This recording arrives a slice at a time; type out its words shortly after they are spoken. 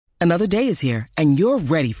Another day is here, and you're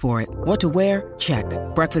ready for it. What to wear? Check.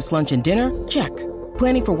 Breakfast, lunch, and dinner? Check.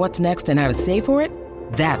 Planning for what's next and how to save for it?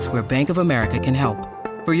 That's where Bank of America can help.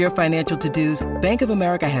 For your financial to-dos, Bank of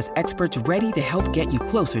America has experts ready to help get you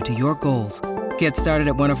closer to your goals. Get started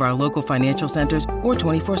at one of our local financial centers or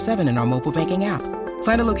 24/7 in our mobile banking app.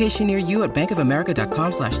 Find a location near you at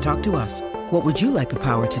bankofamerica.com/talktous. What would you like the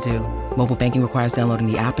power to do? Mobile banking requires downloading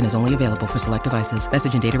the app and is only available for select devices.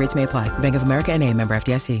 Message and data rates may apply. Bank of America N.A., member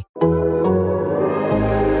FDIC.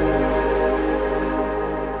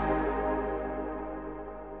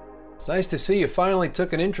 It's nice to see you finally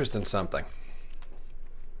took an interest in something.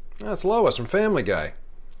 That's Lois from Family Guy.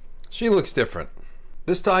 She looks different.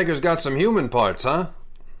 This tiger's got some human parts, huh?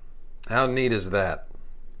 How neat is that?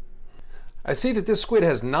 I see that this squid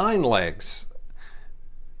has 9 legs.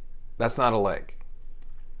 That's not a leg.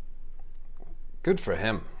 Good for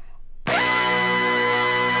him.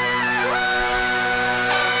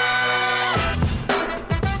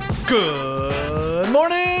 Good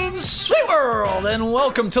morning, sweet world, and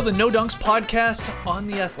welcome to the No Dunks podcast on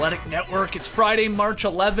the Athletic Network. It's Friday, March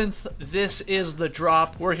 11th. This is The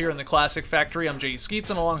Drop. We're here in the Classic Factory. I'm J.D. Skeets,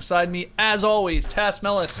 and alongside me, as always, Tass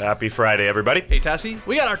Mellis. Happy Friday, everybody. Hey, Tassie.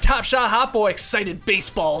 We got our Top Shot Hot Boy, excited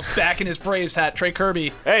baseballs, back in his Braves hat, Trey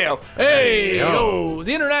Kirby. Hey-o. Hey-o.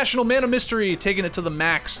 The international man of mystery, taking it to the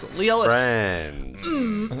max, Lee Ellis. Friends.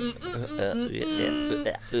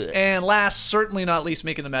 And last, certainly not least,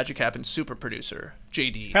 making the magic happen, super producer,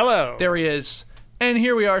 JD. Hello. There he is. And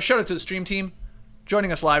here we are. Shout out to the stream team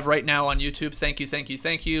joining us live right now on YouTube. Thank you, thank you,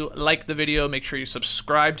 thank you. Like the video. Make sure you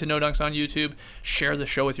subscribe to No Dunks on YouTube. Share the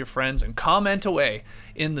show with your friends and comment away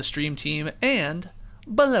in the stream team and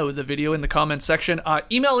below the video in the comments section.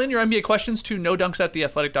 Email in your NBA questions to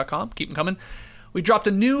nodunks@theathletic.com. Keep them coming. We dropped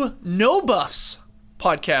a new No Buffs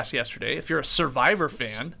podcast yesterday. If you're a Survivor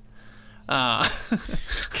fan, God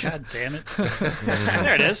damn it.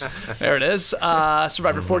 There it is. There it is.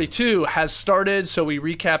 Survivor 42 has started, so we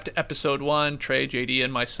recapped episode 1, Trey, JD,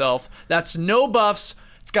 and myself. That's No Buffs.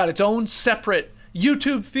 It's got its own separate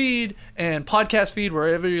YouTube feed and podcast feed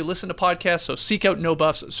wherever you listen to podcasts, so seek out No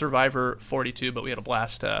Buffs Survivor 42. But we had a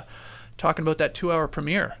blast talking about that 2-hour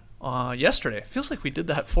premiere yesterday. It feels like we did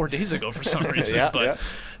that 4 days ago for some reason. But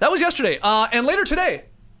that was yesterday. And later today,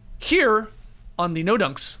 here on the No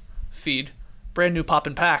Dunks feed, brand new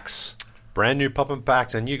Poppin' Packs. Brand new Poppin'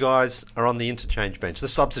 Packs, and you guys are on the interchange bench, the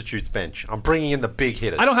substitutes bench. I'm bringing in the big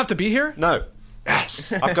hitters. I don't have to be here? No.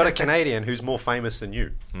 Yes. I've got a Canadian who's more famous than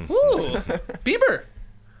you. Ooh, Bieber.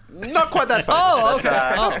 Not quite that famous. Oh,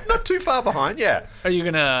 okay. Not too far behind, yeah. Are you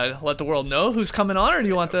going to let the world know who's coming on, or do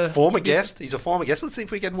you want the... Former guest. He's a former guest. Let's see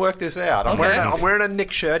if we can work this out. I'm wearing a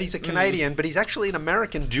Knicks shirt. He's a Canadian, but he's actually an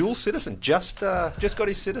American dual citizen. Just got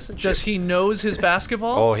his citizenship. Does he knows his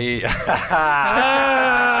basketball? Oh, he... Hey,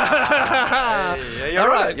 you're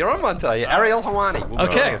right. You're on one today. Ariel Hawani.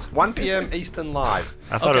 Okay. It's 1 p.m. Eastern live.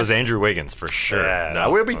 I thought it was Andrew Wiggins for sure. Yeah,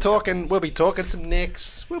 no. We'll be talking some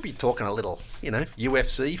Knicks. We'll be talking a little,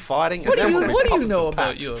 UFC fighting. What do we'll you know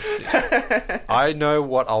about UFC? I know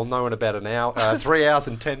what I'll know in about an hour, 3 hours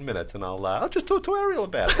and 10 minutes, and I'll just talk to Ariel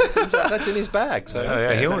about it. That's in his bag. So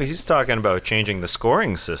He's talking about changing the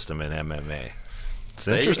scoring system in MMA. It's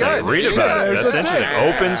There you interesting. go. Read There you about go. it. That's There's a interesting.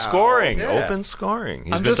 fact. Open scoring. Yeah. Open scoring.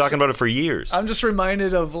 He's I'm been just- talking about it for years. I'm just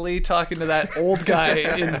reminded of Lee talking to that old guy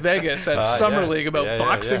in Vegas at Summer League about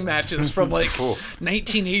boxing matches from like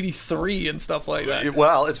 1983 and stuff like that.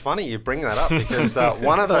 Well, it's funny you bring that up because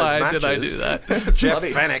one of those Why matches, did I do that? Jeff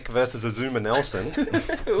Fennick versus Azuma Nelson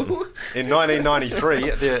in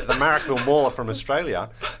 1993, the Marrickville Mauler from Australia.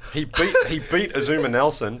 He beat Azuma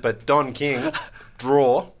Nelson, but Don King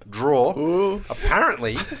draw. Ooh.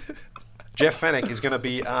 Apparently, Jeff Fennick is going to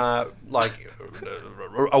be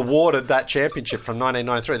awarded that championship from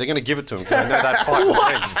 1993. They're going to give it to him because they know that fight will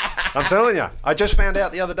win. I'm telling you, I just found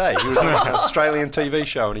out the other day. He was on an Australian TV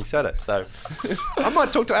show and he said it. So I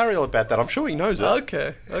might talk to Ariel about that. I'm sure he knows it.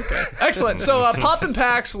 Okay. Excellent. So Poppin'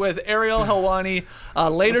 Packs with Ariel Helwani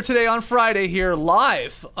later today on Friday here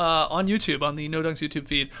live on YouTube, on the No Dunks YouTube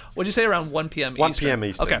feed. What'd you say, around 1 p.m. Eastern? 1 p.m.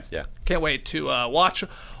 Eastern, Okay. yeah. Can't wait to watch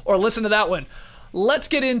or listen to that one. Let's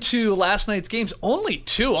get into last night's games. Only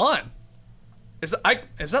 2 on. Is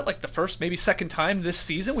that like the first, maybe second time this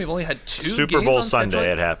season we've only had 2 Super games Bowl on Sunday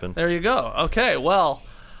schedule? it happened. There you go. Okay, well,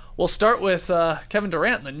 we'll start with Kevin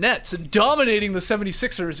Durant and the Nets dominating the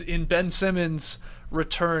 76ers in Ben Simmons'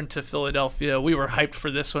 return to Philadelphia. We were hyped for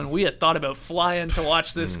this one. We had thought about flying to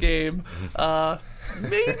watch this game.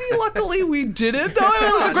 Maybe luckily we didn't. Though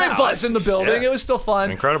it was a great buzz in the building. Yeah. It was still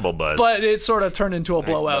fun. Incredible buzz. But it sort of turned into a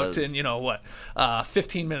blowout buzz. in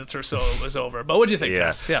 15 minutes or so it was over. But what do you think,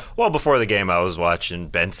 Chris? Yeah. Well, before the game, I was watching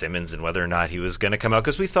Ben Simmons and whether or not he was going to come out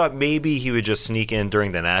because we thought maybe he would just sneak in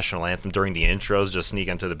during the national anthem, during the intros, just sneak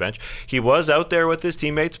onto the bench. He was out there with his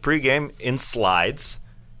teammates pregame in slides.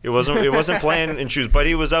 It wasn't playing in shoes, but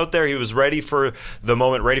he was out there. He was ready for the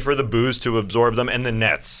moment, ready for the boos to absorb them. And the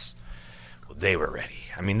Nets, they were ready.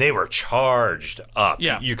 I mean, they were charged up.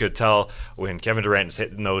 Yeah. You could tell when Kevin Durant is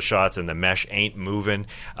hitting those shots and the mesh ain't moving.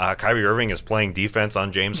 Kyrie Irving is playing defense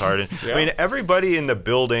on James Harden. I mean, everybody in the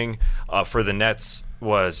building for the Nets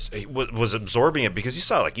was absorbing it because you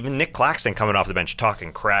saw like even Nick Claxton coming off the bench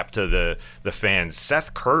talking crap to the fans.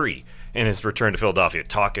 Seth Curry in his return to Philadelphia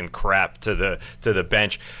talking crap to the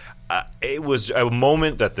bench. It was a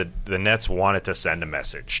moment that the Nets wanted to send a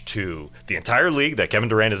message to the entire league that Kevin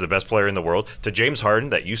Durant is the best player in the world, to James Harden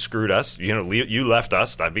that you screwed us, you left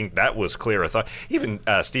us. I mean, that was clear. I thought even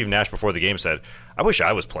Steve Nash before the game said, "I wish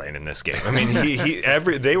I was playing in this game." I mean,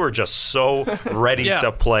 they were just so ready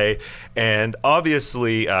to play, and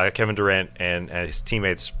obviously Kevin Durant and his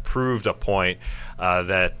teammates proved a point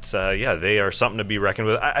that they are something to be reckoned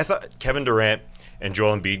with. I thought Kevin Durant and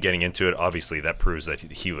Joel Embiid getting into it, obviously that proves that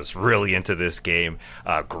he was really into this game.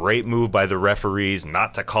 Great move by the referees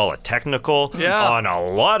not to call a technical on a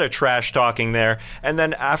lot of trash talking there. And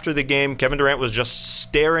then after the game, Kevin Durant was just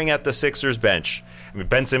staring at the Sixers bench. I mean,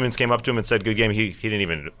 Ben Simmons came up to him and said, "Good game." He didn't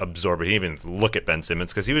even absorb it. He didn't even look at Ben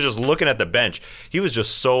Simmons because he was just looking at the bench. He was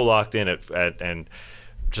just so locked in and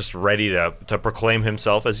just ready to proclaim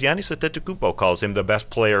himself, as Giannis Antetokounmpo calls him, the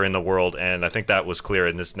best player in the world. And I think that was clear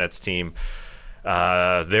in this Nets team.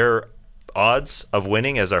 Their odds of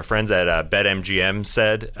winning, as our friends at BetMGM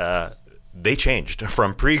said, they changed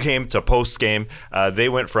from pregame to postgame. They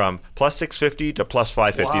went from plus 650 to plus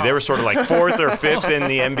 550. Wow. They were sort of like fourth or fifth in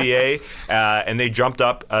the NBA, and they jumped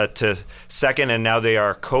up to second, and now they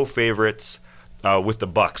are co-favorites with the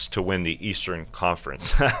Bucks to win the Eastern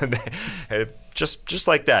Conference. Just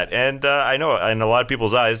like that. And I know in a lot of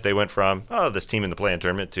people's eyes, they went from, this team in the play-in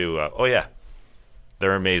tournament to,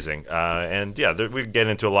 they're amazing. We get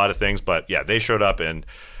into a lot of things, but they showed up, and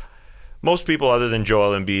most people other than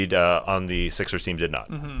Joel Embiid on the Sixers team did not.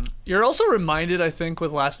 Mm-hmm. You're also reminded, I think,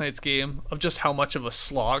 with last night's game of just how much of a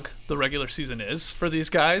slog the regular season is for these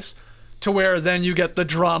guys, to where then you get the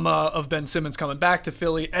drama of Ben Simmons coming back to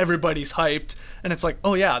Philly, everybody's hyped, and it's like,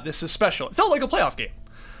 oh yeah, this is special. It felt like a playoff game.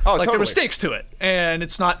 Oh, like totally. there were stakes to it, and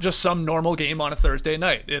it's not just some normal game on a Thursday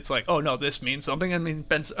night. It's like, oh no, this means something. I mean,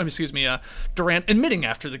 Durant admitting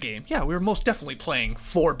after the game, we were most definitely playing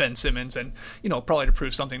for Ben Simmons, and probably to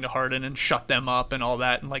prove something to Harden and shut them up and all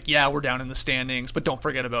that. And like, we're down in the standings, but don't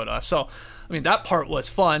forget about us. So, I mean, that part was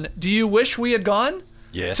fun. Do you wish we had gone?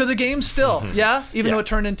 Yes. To the game still, even though it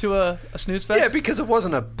turned into a snooze fest? Yeah, because it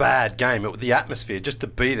wasn't a bad game. The atmosphere, just to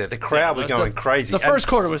be there, the crowd was going crazy. The first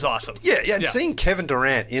quarter was awesome. And seeing Kevin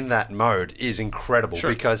Durant in that mode is incredible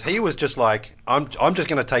because he was just like, I'm just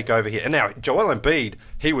going to take over here. And now, Joel Embiid,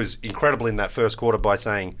 he was incredible in that first quarter by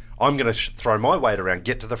saying, I'm going to throw my weight around,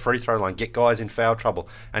 get to the free throw line, get guys in foul trouble.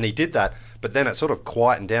 And he did that, but then it sort of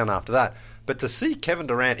quietened down after that. But to see Kevin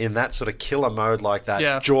Durant in that sort of killer mode like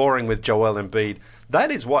that, jawing with Joel Embiid, that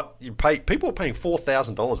is what you pay. People are paying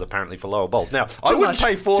 $4,000 apparently for lower bowls. Now, I wouldn't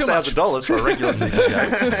pay $4,000 for a regular season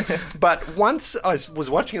game. But once I was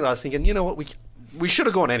watching it, I was thinking, you know what, we should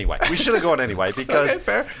have gone anyway. We should have gone anyway because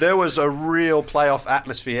there was a real playoff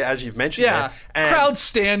atmosphere, as you've mentioned. Yeah, crowd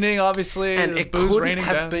standing, obviously. And it couldn't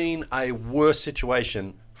have been a worse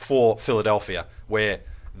situation for Philadelphia, where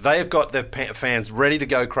they've got their fans ready to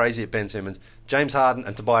go crazy at Ben Simmons, James Harden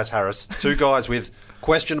and Tobias Harris, two guys with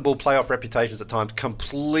questionable playoff reputations at times,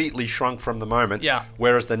 completely shrunk from the moment. Yeah.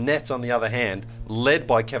 Whereas the Nets, on the other hand, led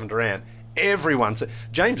by Kevin Durant,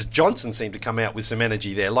 James Johnson seemed to come out with some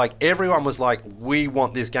energy there. Like, everyone was like, we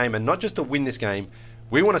want this game, and not just to win this game.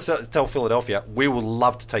 We want to tell Philadelphia, we would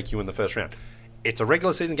love to take you in the first round. It's a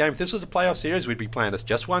regular season game. If this was a playoff series, we'd be playing this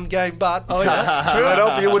just one game, but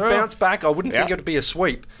Philadelphia would bounce back. I wouldn't think it would be a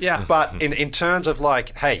sweep. Yeah. But in terms of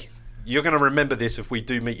like, hey, you're going to remember this if we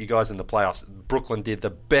do meet you guys in the playoffs. Brooklyn did the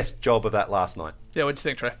best job of that last night. Yeah, what'd you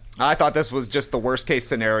think, Trey? I thought this was just the worst case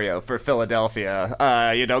scenario for Philadelphia.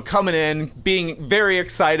 Coming in, being very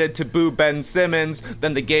excited to boo Ben Simmons,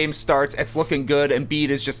 then the game starts, it's looking good, Embiid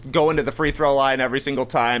is just going to the free throw line every single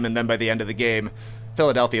time, and then by the end of the game,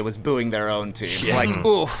 Philadelphia was booing their own team. Yeah. Like,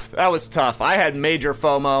 oof, that was tough. I had major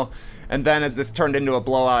FOMO. And then as this turned into a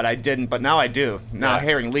blowout, I didn't, but now I do. Now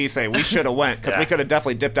hearing Lee say we should have went, because we could have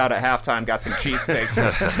definitely dipped out at halftime, got some cheesesteaks.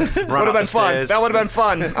 Would have been fun. That would have been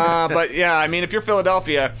fun. But yeah, I mean, if you're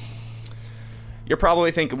Philadelphia, you're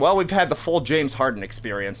probably thinking, well, we've had the full James Harden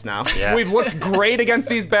experience now. Yeah. We've looked great against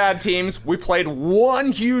these bad teams. We played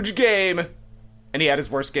one huge game, and he had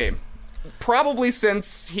his worst game. Probably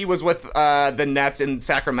since he was with the Nets in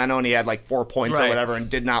Sacramento, and he had like 4 points or whatever and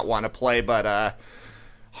did not want to play. But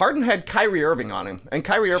Harden had Kyrie Irving on him, and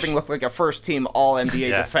Kyrie Irving looked like a first-team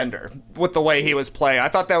All-NBA defender with the way he was playing. I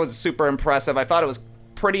thought that was super impressive. I thought it was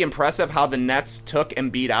pretty impressive how the Nets took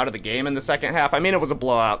Embiid out of the game in the second half. I mean, it was a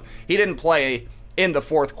blowout. He didn't play in the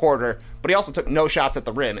fourth quarter, but he also took no shots at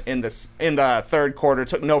the rim in the third quarter,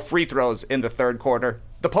 took no free throws in the third quarter.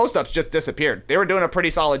 The post-ups just disappeared. They were doing a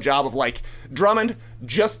pretty solid job of, like, Drummond,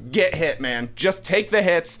 just get hit, man. Just take the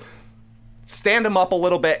hits, stand him up a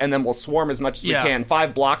little bit, and then we'll swarm as much as we can.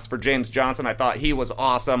 5 blocks for James Johnson. I thought he was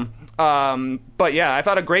awesome. But, yeah, I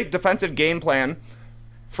thought a great defensive game plan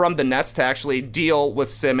from the Nets to actually deal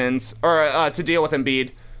with Simmons, or to deal with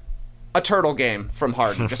Embiid. A turtle game from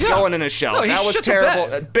Harden, just going in his shell. No, that was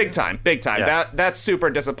terrible. Big time. Yeah. That's super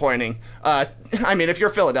disappointing. I mean, if you're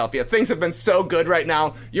Philadelphia, things have been so good right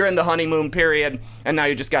now. You're in the honeymoon period, and now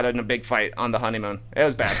you just got in a big fight on the honeymoon. It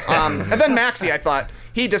was bad. And then Maxey, I thought,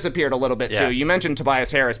 he disappeared a little bit too. You mentioned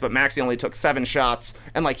Tobias Harris, but Maxey only took 7 shots,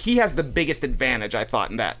 and like he has the biggest advantage, I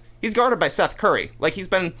thought, in that. He's guarded by Seth Curry. Like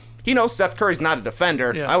he knows Seth Curry's not a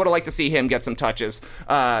defender. Yeah. I would have liked to see him get some touches,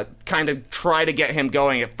 kind of try to get him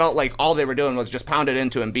going. It felt like all they were doing was just pound it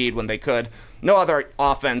into Embiid when they could. No other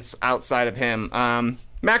offense outside of him.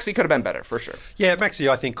 Maxey could have been better, for sure. Yeah, Maxey,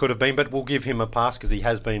 I think, could have been, but we'll give him a pass because he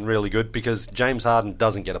has been really good, because James Harden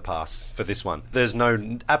doesn't get a pass for this one. There's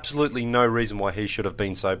absolutely no reason why he should have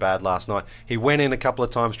been so bad last night. He went in a couple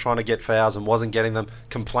of times trying to get fouls and wasn't getting them,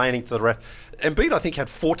 complaining to the ref. Embiid, I think, had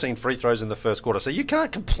 14 free throws in the first quarter, so you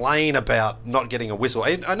can't complain about not getting a whistle.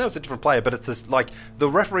 I know it's a different player, but it's just like the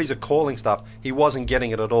referees are calling stuff. He wasn't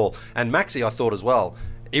getting it at all. And Maxey, I thought as well,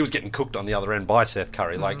 he was getting cooked on the other end by Seth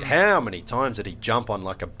Curry. Like, how many times did he jump on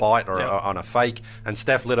like a bite or on a fake, and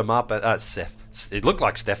Steph lit him up? Seth. It looked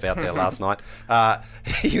like Steph out there last night.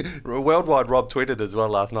 Worldwide Rob tweeted as well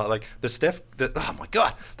last night, like, the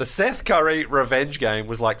Seth Curry revenge game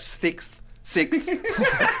was like sixth.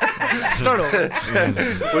 Start over.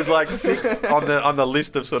 Was like sixth on the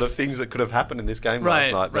list of sort of things that could have happened in this game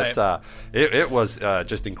last night. But it was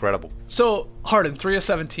just incredible. So Harden, 3 of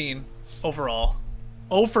 17 overall.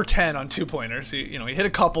 0 for 10 on 2-pointers. He hit a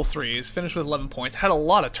couple threes, finished with 11 points, had a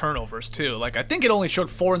lot of turnovers too. Like, I think it only showed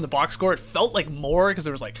 4 in the box score. It felt like more because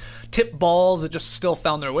there was like tip balls that just still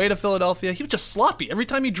found their way to Philadelphia. He was just sloppy. Every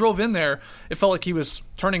time he drove in there, it felt like he was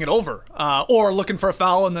turning it over or looking for a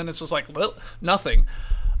foul, and then it's just like, well, nothing.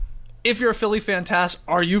 If you're a Philly fan, Tass,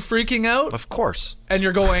 are you freaking out? Of course. And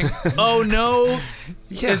you're going, oh no,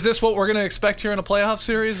 is this what we're going to expect here in a playoff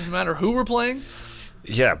series, no matter who we're playing?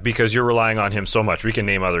 Yeah, because you're relying on him so much. We can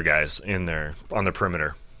name other guys in there on the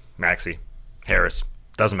perimeter. Maxey, Harris,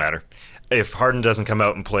 doesn't matter. If Harden doesn't come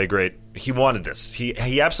out and play great, he wanted this.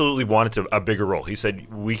 He absolutely wanted a bigger role. He said,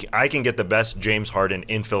 I can get the best James Harden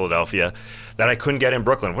in Philadelphia that I couldn't get in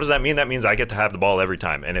Brooklyn. What does that mean? That means I get to have the ball every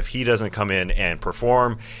time. And if he doesn't come in and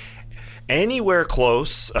perform anywhere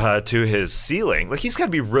close to his ceiling, like, he's got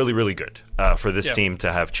to be really, really good for this team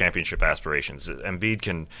to have championship aspirations. Embiid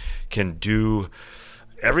can do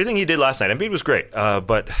everything he did last night. Embiid was great,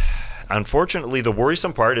 but unfortunately, the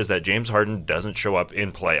worrisome part is that James Harden doesn't show up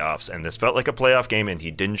in playoffs, and this felt like a playoff game, and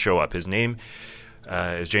he didn't show up. His name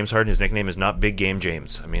is James Harden. His nickname is not Big Game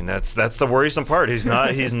James. I mean, that's the worrisome part.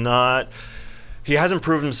 He hasn't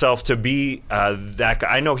proved himself to be that guy.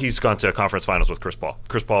 I know he's gone to conference finals with Chris Paul.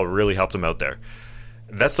 Chris Paul really helped him out there.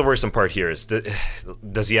 That's the worrisome part here.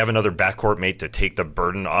 Does he have another backcourt mate to take the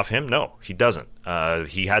burden off him? No, he doesn't.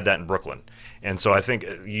 He had that in Brooklyn. And so I think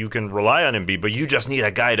you can rely on Embiid, but you just need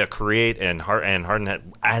a guy to create, and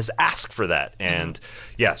Harden has asked for that. And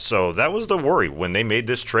so that was the worry when they made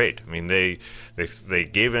this trade. I mean, they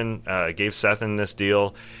gave Seth in this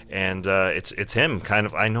deal, and it's him kind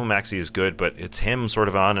of. I know Maxey is good, but it's him sort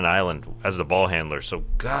of on an island as the ball handler. So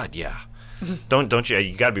God, don't you?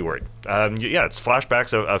 You got to be worried. It's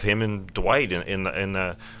flashbacks of him and Dwight in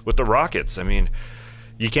the with the Rockets. I mean,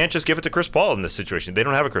 you can't just give it to Chris Paul in this situation. They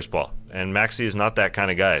don't have a Chris Paul, and Maxey is not that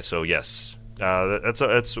kind of guy. So yes,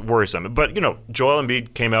 that's worrisome. But Joel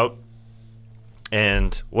Embiid came out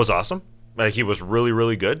and was awesome. He was really,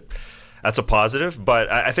 really good. That's a positive,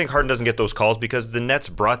 but I think Harden doesn't get those calls because the Nets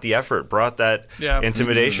brought the effort, brought that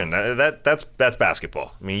intimidation. That's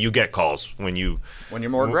basketball. I mean, you get calls when you're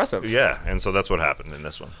more aggressive. Yeah, and so that's what happened in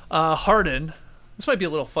this one. Harden, this might be a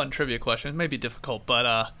little fun trivia question. It may be difficult,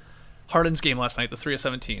 but Harden's game last night, the 3 of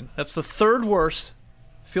 17, that's the third worst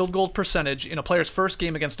field goal percentage in a player's first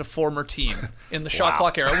game against a former team in the shot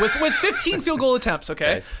clock era with 15 field goal attempts,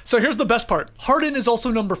 okay? So here's the best part. Harden is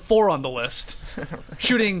also number 4 on the list,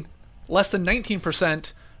 shooting less than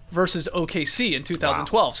 19% versus OKC in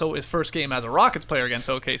 2012. So his first game as a Rockets player against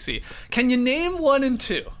OKC. Can you name 1 and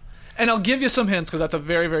 2? And I'll give you some hints because that's a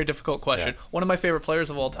very, very difficult question. One of my favorite players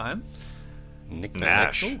of all time. Nick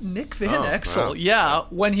Nash. Nick Van Exel. Yeah,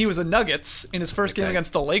 when he was a Nuggets in his first game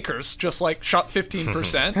against the Lakers, just like shot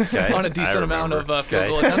 15% on a decent amount of field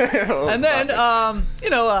goal attempts. And then,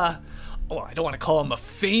 I don't want to call him a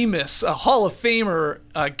famous Hall of Famer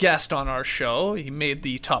guest on our show. He made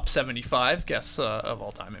the top 75 guests of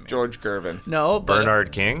all time. George Gervin. No, but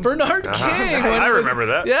Bernard King. Bernard King. I remember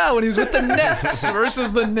that. Yeah, when he was with the Nets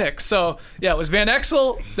versus the Knicks. So, yeah, it was Van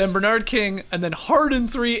Exel, then Bernard King, and then Harden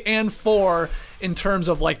 3 and 4 in terms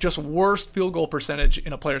of like just worst field goal percentage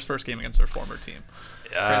in a player's first game against their former team.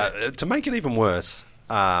 To make it even worse,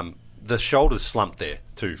 the shoulders slumped there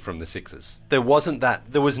too from the Sixers. There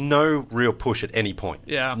was no real push at any point.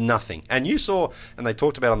 Yeah. Nothing. And you saw, and they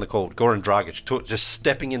talked about on the call, Goran Dragic just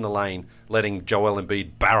stepping in the lane, letting Joel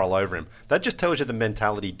Embiid barrel over him. That just tells you the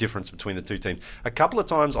mentality difference between the two teams. A couple of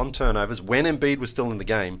times on turnovers, when Embiid was still in the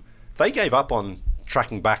game, they gave up on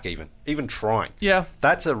tracking back even trying. Yeah.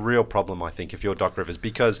 That's a real problem, I think, if you're Doc Rivers,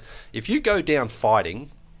 because if you go down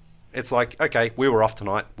fighting, it's like, okay, we were off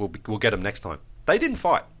tonight, we'll get them next time. They didn't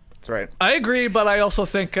fight. That's right. I agree, but I also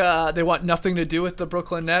think they want nothing to do with the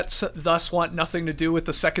Brooklyn Nets, thus want nothing to do with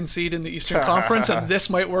the second seed in the Eastern Conference, and this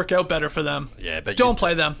might work out better for them. Yeah, but don't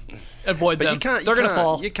play them. Avoid them. They're going to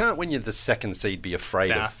fall. You can't, when you're the second seed, be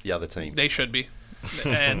afraid of the other team. They should be.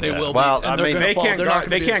 And they will well, be. I mean, they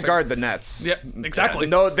can't guard the Nets. Yeah, exactly.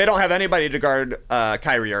 No, they don't have anybody to guard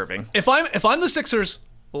Kyrie Irving. If I'm the Sixers,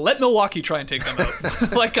 let Milwaukee try and take them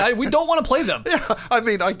out. We don't want to play them. Yeah, I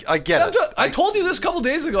mean, I get it. I told you this a couple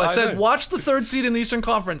days ago. I said, watch the third seed in the Eastern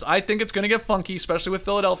Conference. I think it's going to get funky, especially with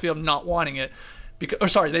Philadelphia not wanting it. They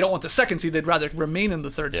don't want the second seed. They'd rather remain in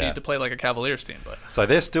the third seed to play like a Cavaliers team. But so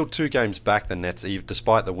they're still 2 games back, the Nets,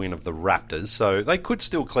 despite the win of the Raptors. So they could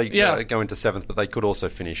still go into 7th, but they could also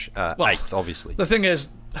finish 8th, obviously. The thing is,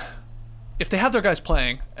 if they have their guys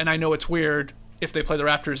playing, and I know it's weird if they play the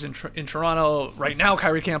Raptors in Toronto, right now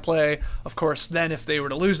Kyrie can't play. Of course, then if they were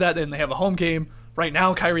to lose that, then they have a home game. Right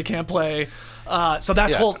now Kyrie can't play. So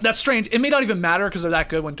that's strange. It may not even matter because they're that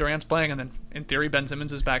good when Durant's playing, and then in theory Ben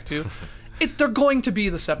Simmons is back too. They're going to be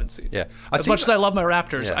the 7th seed. Yeah. As much as I love my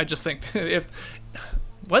Raptors, I just think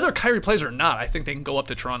whether Kyrie plays or not, I think they can go up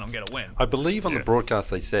to Toronto and get a win. I believe on the broadcast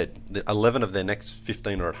they said that 11 of their next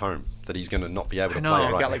 15 are at home, that he's going to not be able to play.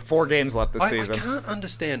 He's got like 4 games left this season. I can't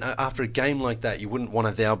understand, after a game like that, you wouldn't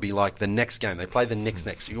want to now be like the next game. They play the Knicks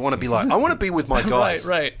next. You want to be like, I want to be with my guys.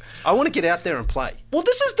 Right. I want to get out there and play. Well,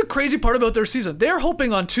 this is the crazy part about their season. They're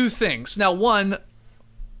hoping on 2 things. Now, one,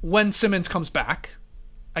 when Simmons comes back,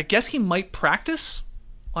 I guess he might practice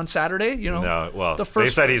on Saturday, No, well, they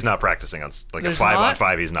said he's not practicing on a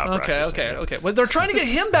 5-on-5. He's not practicing. Okay. Well, they're trying to get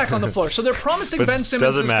him back on the floor, so they're promising Ben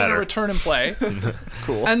Simmons is going to return and play.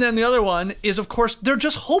 Cool. And then the other one is, of course, they're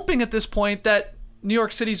just hoping at this point that New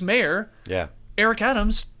York City's mayor, Eric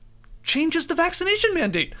Adams, changes the vaccination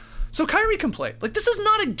mandate so Kyrie can play. Like, this is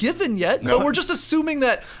not a given yet, but we're just assuming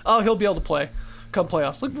that he'll be able to play come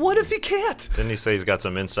playoffs. Like, what if he can't? Didn't he say he's got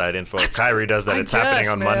some inside info? Kyrie does that. It's happening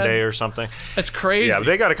on Monday or something. It's crazy. Yeah,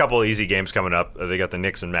 they got a couple of easy games coming up. They got the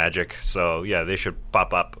Knicks and Magic. So, yeah, they should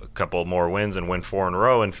pop up a couple more wins and win 4 in a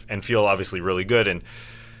row and feel obviously really good. And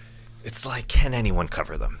it's like, can anyone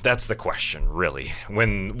cover them? That's the question, really,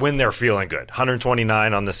 when they're feeling good.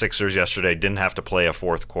 129 on the Sixers yesterday. Didn't have to play a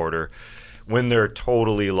fourth quarter. When they're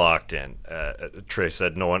totally locked in. Trey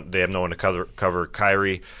said they have no one to cover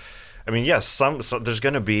Kyrie. I mean, yes, so there's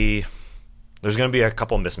going to be a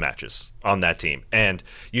couple mismatches on that team, and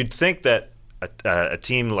you'd think that a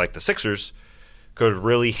team like the Sixers could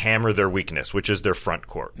really hammer their weakness, which is their front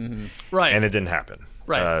court, right? And it didn't happen,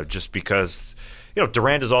 right? Just because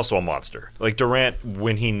Durant is also a monster. Like Durant,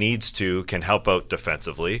 when he needs to, can help out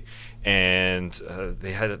defensively, and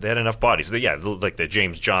they had enough bodies. Like the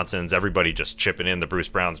James Johnsons, everybody just chipping in. The Bruce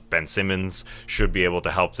Browns, Ben Simmons should be able to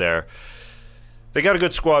help there. They got a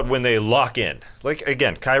good squad when they lock in. Like,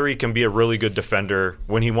 again, Kyrie can be a really good defender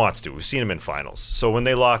when he wants to. We've seen him in finals. So when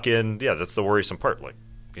they lock in, that's the worrisome part. Like,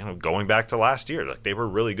 going back to last year, like they were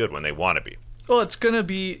really good when they want to be. Well, it's going to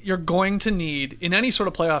be, you're going to need, in any sort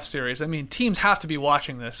of playoff series, I mean, teams have to be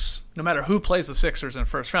watching this, no matter who plays the Sixers in the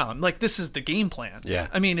first round. Like, this is the game plan. Yeah.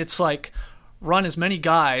 I mean, it's like, run as many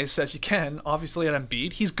guys as you can, obviously at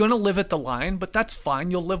Embiid. He's going to live at the line, but that's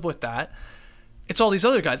fine. You'll live with that. It's all these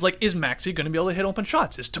other guys. Like, is Maxey going to be able to hit open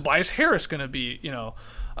shots? Is Tobias Harris going to be,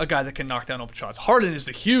 a guy that can knock down open shots? Harden is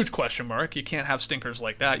the huge question mark. You can't have stinkers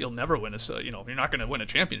like that. You'll never win you're not going to win a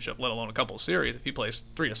championship, let alone a couple of series, if he plays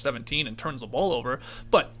 3 of 17 and turns the ball over.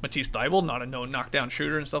 But Matisse Thybulle, not a known knockdown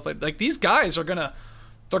shooter and stuff like these guys are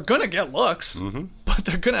they're gonna get looks, but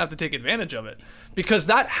they're gonna have to take advantage of it, because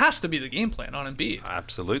that has to be the game plan on Embiid.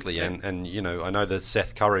 Absolutely, and I know that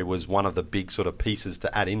Seth Curry was one of the big sort of pieces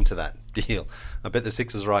to add into that deal. I bet the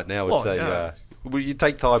Sixers right now would say, well, you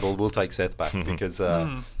take Thybulle, we'll take Seth back, because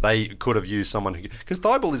they could have used someone who... Because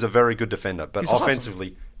Thybulle is a very good defender, but He's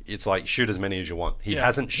offensively, it's like shoot as many as you want. He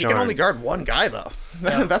hasn't shown... He can only guard one guy, though.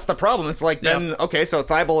 That's the problem. It's like, then, okay, so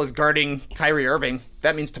Thybulle is guarding Kyrie Irving.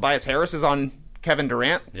 That means Tobias Harris is on Kevin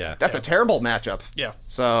Durant. Yeah. That's a terrible matchup. Yeah.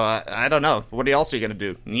 So, I don't know. What else are you going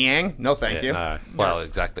to do? Niang? No, thank you. No. Well,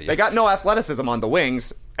 exactly. They got no athleticism on the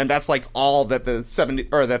wings, and that's like all that the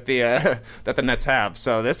that the Nets have.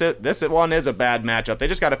 So this one is a bad matchup. They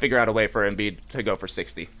just got to figure out a way for Embiid to go for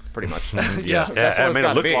 60, pretty much. Yeah. That's what I mean,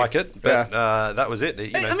 it looked be. like it, but that was it.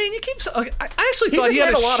 I mean, I actually He thought just he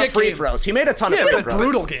had made a lot of shit free game. throws. He made a ton of He free had a throws.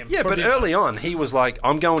 brutal game. Yeah, for but being- early on, he was like,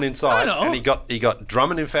 I'm going inside. I know. And he got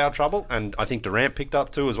Drummond in foul trouble, and I think Durant picked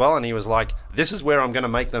up too as well, and he was like, this is where I'm going to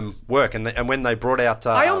make them work. And when they brought out...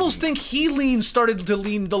 I almost think he started to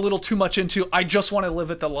lean a little too much into, I just want to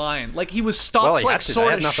live at the line. Like, he was stopped, Well, he had to. They sort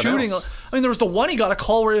had of nothing shooting. else. I mean, there was the one he got a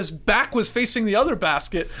call where his back was facing the other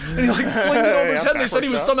basket, and he flinged it over his head, and they said he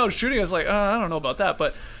was shot. somehow shooting. I was like, I don't know about that.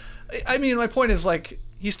 But, I mean, my point is, like,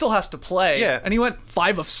 he still has to play. Yeah. And he went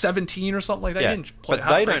 5 of 17 or something like that. Yeah, He didn't play but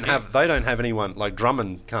half a they great don't game. have anyone like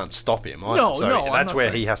Drummond can't stop him. Either. No, so no, I'm that's not where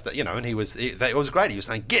saying- he has to, and it was great. He was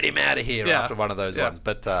saying, "Get him out of here" Yeah. after one of those Yeah. ones.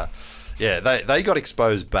 But they got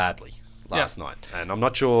exposed badly last night, and I'm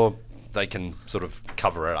not sure they can sort of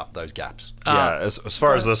cover it up, those gaps. Yeah, as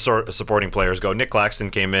far as the supporting players go, Nick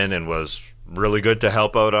Claxton came in and was really good to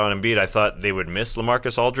help out on Embiid. I thought they would miss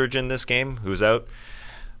LaMarcus Aldridge in this game, who's out.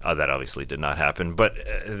 That obviously did not happen, but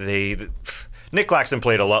Nick Claxton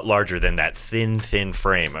played a lot larger than that thin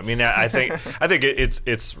frame. I mean, I think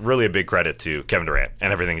it's really a big credit to Kevin Durant,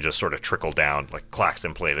 and everything just sort of trickled down. Like,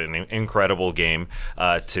 Claxton played an incredible game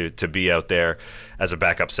to be out there as a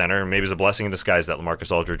backup center. Maybe it's a blessing in disguise that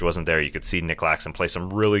LaMarcus Aldridge wasn't there. You could see Nick Claxton play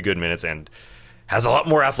some really good minutes and has a lot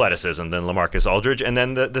more athleticism than LaMarcus Aldridge. And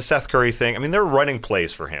then the Seth Curry thing. I mean, they're running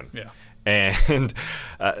plays for him. Yeah. And,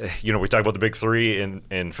 we talk about the big three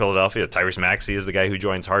in Philadelphia. Tyrese Maxey is the guy who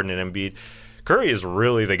joins Harden and Embiid. Curry is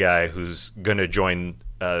really the guy who's going to join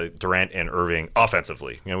Durant and Irving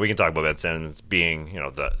offensively. We can talk about Ben Simmons being,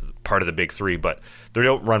 the part of the big three, but they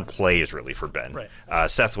don't run plays really for Ben.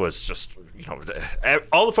 Right. Seth was just,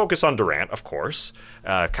 all the focus on Durant, of course.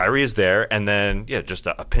 Kyrie is there, and then, just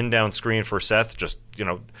a pin down screen for Seth, just,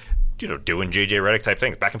 doing JJ Redick type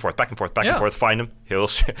things, back and forth, find him.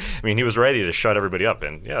 He was ready to shut everybody up,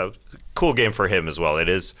 and cool game for him as well. It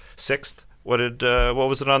is 6th. What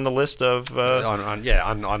was it on the list of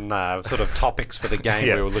on sort of topics for the game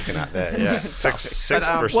we were looking at there? Yeah, sixth But,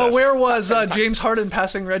 for Seth. Well, where was James Harden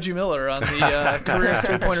passing Reggie Miller on the career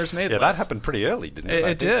three-pointers made list? that happened pretty early, didn't it?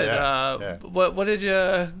 It did. Yeah. What did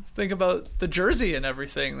you think about the jersey and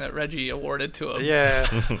everything that Reggie awarded to him? Yeah,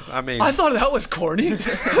 I mean, I thought that was corny.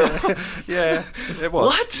 yeah, it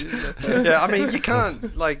was. What? Yeah, I mean, you can't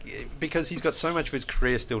because he's got so much of his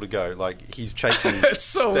career still to go. Like, he's chasing. It's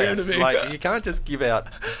so weird to Steph. me. Like, you can't just give out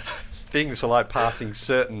things for passing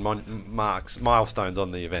certain milestones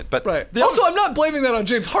on the event. But Right. the Also, other- I'm not blaming that on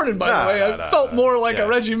James Harden, by the way. No, I felt more like yeah. a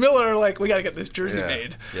Reggie Miller, like, we got to get this jersey Yeah.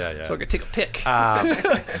 made. Yeah. So I could take a pic.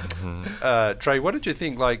 Trey, what did you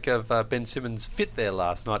think of Ben Simmons' fit there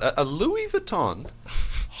last night? A Louis Vuitton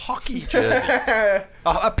hockey jersey,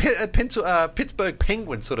 a Pittsburgh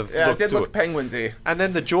Penguin sort of Yeah, look it did to look it. penguinsy. And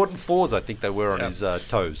then the Jordan 4s, I think they were on his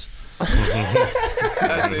toes.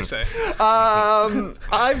 As they say.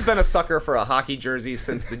 I've been a sucker for a hockey jersey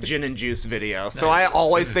since the Gin and Juice video, so I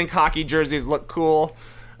always think hockey jerseys look cool.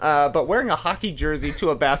 But wearing a hockey jersey to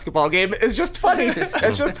a basketball game is just funny.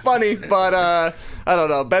 It's just funny, but I don't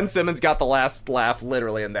know. Ben Simmons got the last laugh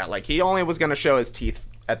literally in that. Like, he only was going to show his teeth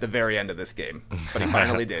at the very end of this game, but he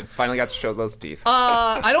finally did. Finally got to show those teeth.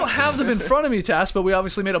 I don't have them in front of me, Tass, but we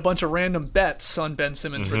obviously made a bunch of random bets on Ben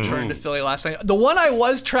Simmons' return to Philly last night. The one I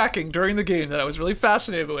was tracking during the game that I was really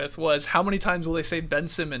fascinated with was how many times will they say Ben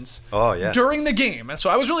Simmons Oh, yeah. during the game. And so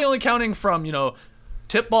I was really only counting from,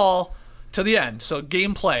 tip ball to the end. So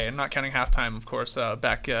gameplay, and not counting halftime, of course,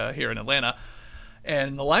 back here in Atlanta.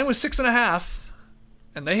 And the line was 6.5,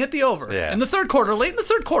 and they hit the over in the third quarter, late in the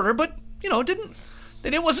third quarter, but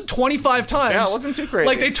it wasn't 25 times. Yeah, it wasn't too crazy.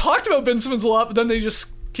 Like, they talked about Ben Simmons a lot, but then they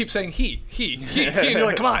just keep saying he. And you're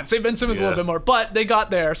like, come on, say Ben Simmons a little bit more. But they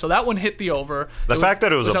got there, so that one hit the over. The fact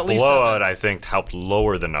that it was a at least blowout, 7. I think, helped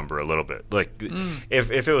lower the number a little bit. Like,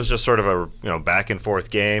 if it was just sort of a back and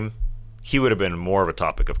forth game, he would have been more of a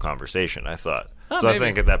topic of conversation, I thought. So maybe. I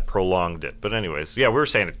think that prolonged it. But anyways, we were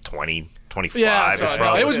saying 20, 25 is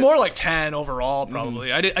probably... it was more like 10 overall,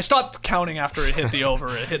 probably. I stopped counting after it hit the over.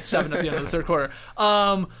 It hit 7 at the end of the third quarter.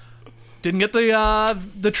 Didn't get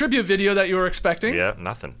the tribute video that you were expecting. Yeah,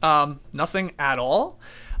 nothing. Nothing at all.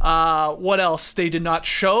 What else? They did not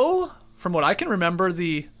show, from what I can remember,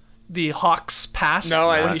 the Hawks pass. No,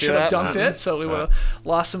 I didn't he see should have that. dunked it, so we would have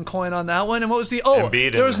lost some coin on that one. And what was the... Oh,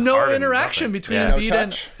 Embiid there was and no Harden, interaction nothing. between Yeah.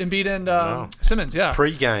 Embiid and Simmons, yeah.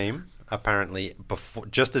 Pre-game, apparently, before,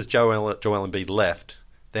 just as Joel Embiid left,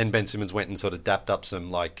 then Ben Simmons went and sort of dapped up some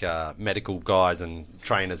medical guys and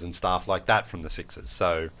trainers and staff like that from the Sixers.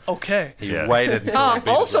 So Okay. he waited until Embiid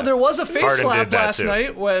Also, left. there was a face Harden slap did that last too.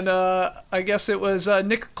 night when I guess it was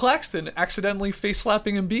Nick Claxton accidentally face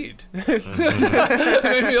slapping Embiid. It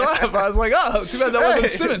made me laugh. I was like, oh, too bad that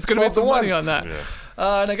wasn't Simmons. Could have made some 12-1. money on that.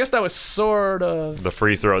 And I guess that was sort of... The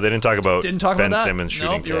free throw. They didn't talk about Ben that. Simmons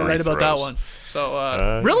shooting Nope, you were free right about throws. that one.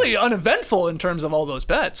 So really uneventful in terms of all those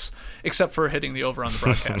bets, except for hitting the over on the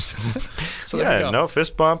broadcast. So there you go. No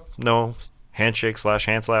fist bump, no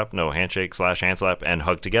handshake/hand slap, no handshake/hand slap and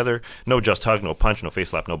hug together, no just hug, no punch, no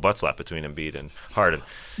face slap, no butt slap between Embiid and Harden.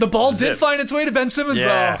 The ball did it. find its way to Ben Simmons,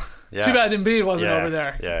 Yeah. though. Yeah. Too bad Embiid wasn't Yeah. over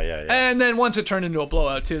there. Yeah. And then once it turned into a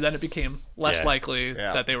blowout, too, then it became less Yeah. likely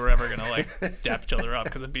that they were ever going to dap each other up,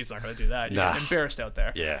 because Embiid's not going to do that. You get embarrassed out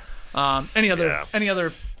there. Yeah. Any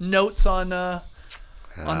other notes on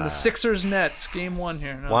the Sixers Nets game 1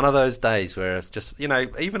 here? No. One of those days where it's just,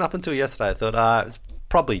 even up until yesterday, I thought, it's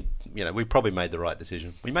probably, we probably made the right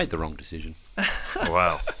decision. We made the wrong decision.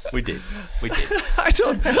 Wow. We did. I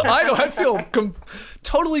don't. I feel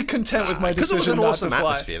totally content with my Because decision. it was an not awesome to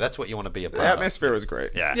fly. atmosphere. That's what you want to be a The part of. atmosphere was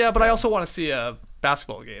great. Yeah, but I also want to see a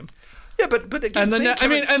basketball game. Yeah, but again, And then,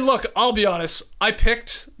 Kevin- and look, I'll be honest. I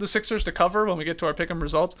picked the Sixers to cover when we get to our pick'em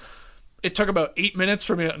results. It took about 8 minutes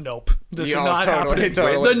for me. Nope, this is not happening.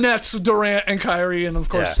 Totally. The Nets, Durant and Kyrie, and of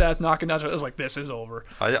course Yeah. Seth knocking down. I was like, this is over.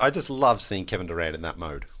 I just love seeing Kevin Durant in that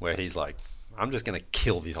mode where he's like, I'm just going to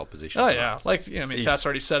kill the opposition. Oh yeah, He's- Pat's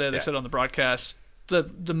already said it. They yeah. said it on the broadcast.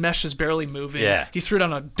 The mesh is barely moving. Yeah. He threw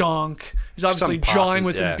down a dunk. He's obviously Some passes, jawing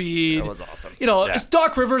with yeah. Embiid. That was awesome. It's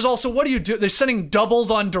Doc Rivers also. What do you do? They're sending doubles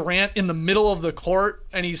on Durant in the middle of the court,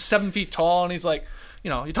 and he's 7 feet tall, and he's like, you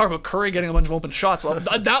talk about Curry getting a bunch of open shots.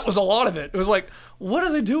 That was a lot of it. It was like, what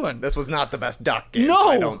are they doing? This was not the best Doc game, No,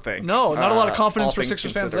 I don't think. No, not a lot of confidence all for things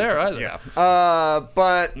Sixers fans considered. there either. Yeah.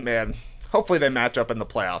 But, man, hopefully they match up in the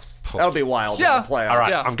playoffs. That'll be wild in the playoffs. All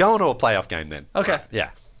right, Yeah. I'm going to a playoff game then. Okay.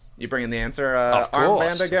 Yeah. You bringing the answer Of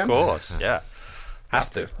course. armband again? Of course, yeah.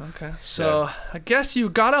 Have to. Okay. So I guess you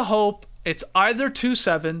gotta hope it's either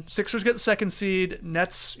 2-7. Sixers get the second seed.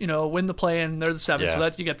 Nets, win the play-in. They're the 7. Yeah. So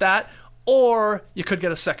that you get that. Or you could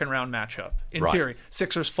get a second round matchup. In Right. theory,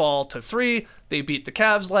 Sixers fall to 3. They beat the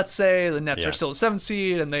Cavs. Let's say the Nets Yeah. are still the 7th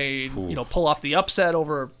seed, and they pull off the upset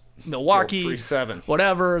over Milwaukee. 3-7.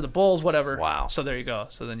 Whatever, the Bulls, whatever. Wow. So there you go.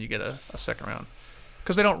 So then you get a second round.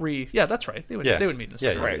 Because they don't Yeah, that's right. They would meet in the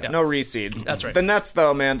second round. Right, no reseed. That's right. The Nets,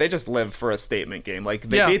 though, man, they just live for a statement game. Like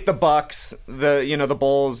they Yeah. beat the Bucks. The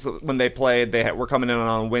Bulls when they played, were coming in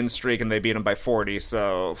on a win streak and they beat them by 40.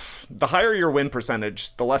 So the higher your win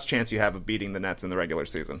percentage, the less chance you have of beating the Nets in the regular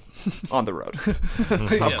season on the road.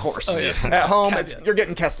 Of course, Oh, yes. at home, Caveat. you're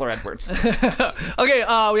getting Kessler Edwards. Okay,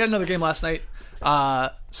 we had another game last night.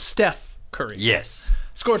 Steph Curry. Yes.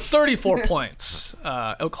 Scored 34 points.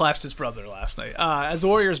 Outclassed his brother last night. As the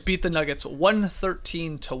Warriors beat the Nuggets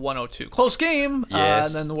 113-102. Close game. Yes.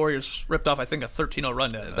 And then the Warriors ripped off, I think, a 13-0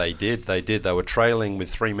 run down. They did. They were trailing with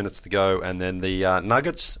 3 minutes to go, and then the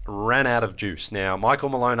Nuggets ran out of juice. Now, Michael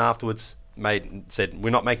Malone afterwards said, we're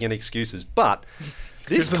not making any excuses, but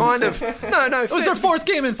this kind of... No. It was their fourth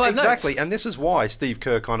game in 5 nights. Exactly, and this is why Steve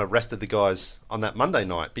Kerr kind of rested the guys on that Monday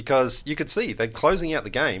night, because you could see that closing out the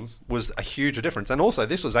game was a huge difference. And also,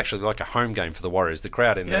 this was actually like a home game for the Warriors. The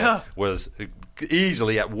crowd in there was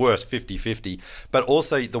easily at worst 50-50, but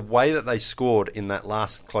also the way that they scored in that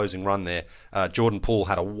last closing run there, Jordan Poole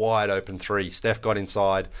had a wide open three. Steph got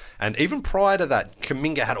inside. And even prior to that,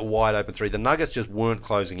 Kuminga had a wide open three. The Nuggets just weren't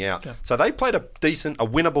closing out. Yeah. So they played a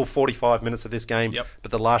winnable 45 minutes of this game. Yep.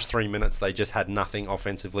 But the last 3 minutes, they just had nothing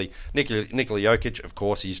offensively. Nikola Jokic, of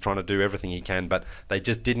course, he's trying to do everything he can, but they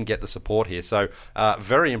just didn't get the support here. So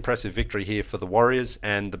very impressive victory here for the Warriors.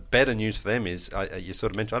 And the better news for them is, you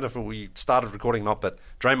sort of mentioned, I don't know if we started recording or not, but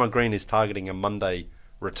Draymond Green is targeting a Monday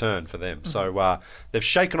return for them. So they've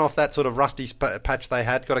shaken off that sort of rusty patch they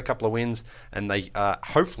had, got a couple of wins, and they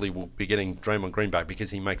hopefully will be getting Draymond Green back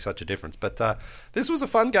because he makes such a difference. But this was a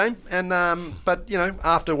fun game, and but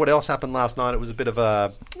after what else happened last night, it was a bit of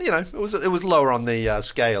a it was lower on the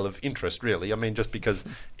scale of interest, really. I mean, just because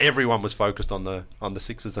everyone was focused on the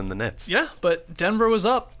Sixers and the Nets. Yeah, but Denver was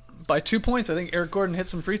up by 2 points. I think Eric Gordon hit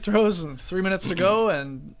some free throws and 3 minutes to go,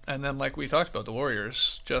 and then like we talked about, the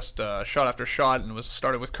Warriors just shot after shot, and it was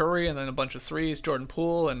started with Curry and then a bunch of threes, Jordan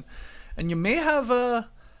Poole, and you may have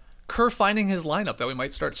Kerr finding his lineup that we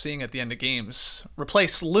might start seeing at the end of games.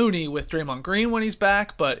 Replace Looney with Draymond Green when he's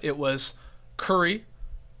back, but it was Curry,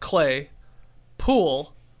 Clay,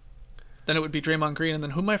 Poole, then it would be Draymond Green, and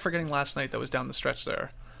then who am I forgetting last night that was down the stretch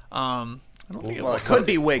there? I don't think it was. It could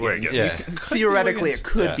be Wiggins. Yeah. Theoretically, it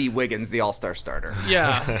could be Wiggins, the all-star starter.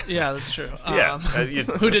 Yeah, that's true.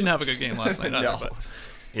 Who didn't have a good game last night either, No. but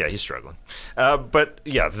Yeah, he's struggling. But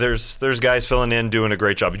yeah, there's guys filling in, doing a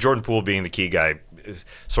great job. Jordan Poole being the key guy, is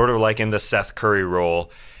sort of like in the Seth Curry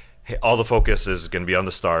role. Hey, all the focus is going to be on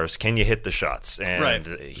the stars. Can you hit the shots? And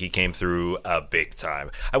he came through big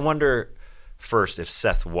time. I wonder first if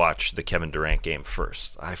Seth watched the Kevin Durant game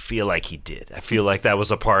first. I feel like he did. I feel like that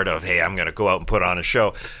was a part of, hey, I'm going to go out and put on a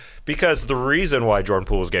show. Because the reason why Jordan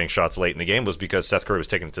Poole was getting shots late in the game was because Seth Curry was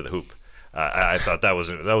taking it to the hoop. I thought that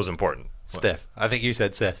was important. Steph. I think you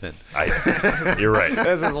said Seth then. You're right.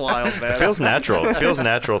 This is wild, man. It feels natural. It feels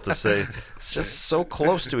natural to say. It's just so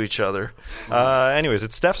close to each other. Anyways,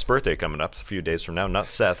 it's Steph's birthday coming up a few days from now,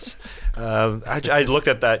 not Seth's. I looked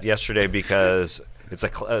at that yesterday because it's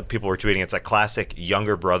people were tweeting it's a classic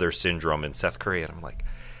younger brother syndrome in Seth Curry, and I'm like,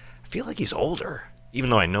 I feel like he's older. Even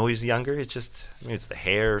though I know he's younger, it's just, maybe it's the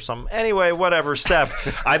hair or something. Anyway, whatever.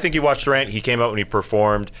 Steph, I think you watched Durant. He came out and he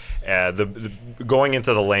performed. Going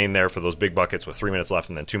into the lane there for those big buckets with 3 minutes left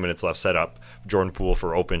and then 2 minutes left, set up Jordan Poole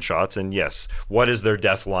for open shots. And yes, what is their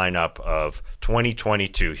death lineup of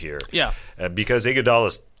 2022 here? Yeah. Because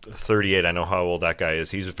Iguodala's 38. I know how old that guy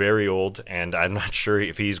is. He's very old, and I'm not sure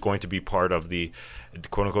if he's going to be part of the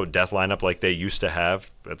quote-unquote death lineup like they used to have.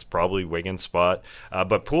 That's probably Wiggins' spot.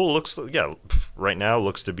 But Poole right now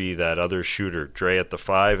looks to be that other shooter. Dre at the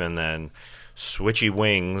 5, and then switchy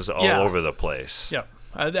wings all over the place. Yeah.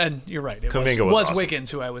 And you're right. It Kuminga was awesome.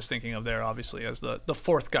 Wiggins who I was thinking of there, obviously, as the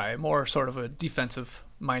fourth guy, more sort of a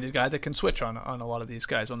defensive-minded guy that can switch on a lot of these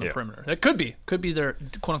guys on the perimeter. It could be their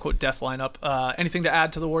quote-unquote death lineup. Anything to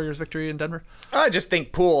add to the Warriors' victory in Denver? I just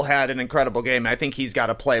think Poole had an incredible game. I think he's got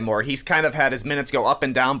to play more. He's kind of had his minutes go up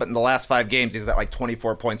and down, but in the last 5 games, he's at like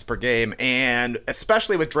 24 points per game. And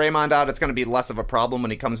especially with Draymond out, it's going to be less of a problem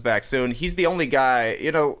when he comes back soon. He's the only guy,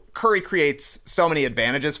 Curry creates so many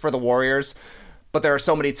advantages for the Warriors, but there are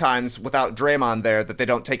so many times without Draymond there that they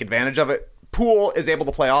don't take advantage of it. Poole is able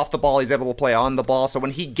to play off the ball. He's able to play on the ball. So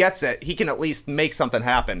when he gets it, he can at least make something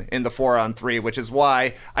happen in the 4-on-3, which is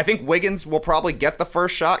why I think Wiggins will probably get the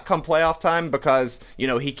first shot come playoff time because,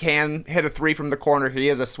 he can hit a 3 from the corner. He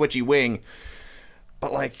is a switchy wing.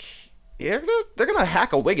 But, they're going to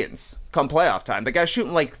hack a Wiggins come playoff time. The guy's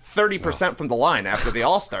shooting 30% from the line after the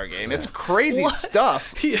All-Star game. It's crazy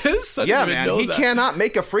stuff. He is? I didn't Yeah, even man. know He that. cannot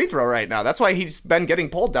make a free throw right now. That's why he's been getting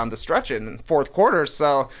pulled down the stretch in fourth quarter.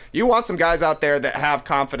 So you want some guys out there that have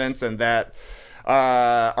confidence and that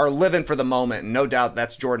are living for the moment. And no doubt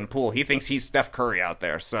that's Jordan Poole. He thinks he's Steph Curry out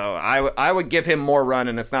there. So I would give him more run,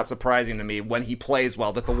 and it's not surprising to me when he plays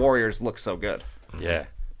well that the Warriors look so good. Yeah.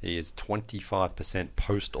 He is 25%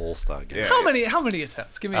 post All-Star game. Yeah. How many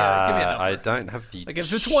attempts? Give me a number. I don't have the...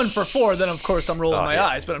 If it's 1 for 4, then of course I'm rolling my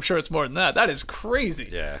eyes, but I'm sure it's more than that. That is crazy.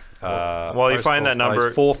 Yeah. Well, you find that number...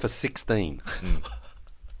 4 for 16.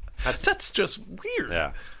 That's just weird.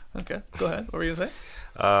 Yeah. Okay, go ahead. What were you going to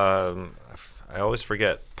say? I always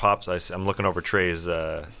forget Pops. I'm looking over Trey's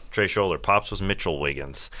shoulder. Pops was Mitchell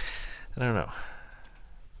Wiggins. I don't know.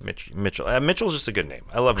 Mitchell. Mitchell's just a good name.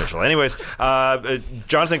 I love Mitchell. Anyways,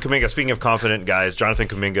 Jonathan Kuminga, speaking of confident guys, Jonathan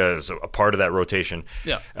Kuminga is a part of that rotation.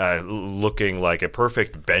 Yeah. Looking like a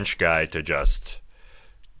perfect bench guy to just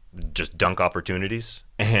dunk opportunities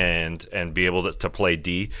and be able to play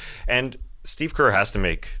D. And Steve Kerr has to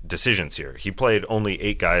make decisions here. He played only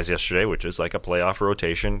 8 guys yesterday, which is like a playoff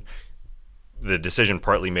rotation. the decision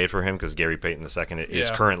partly made for him because Gary Payton II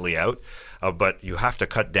is currently out. But you have to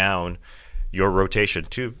cut down your rotation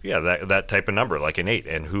to that type of number, like an 8,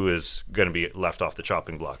 and who is going to be left off the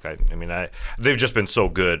chopping block. They've just been so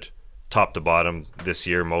good top to bottom this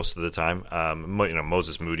year most of the time.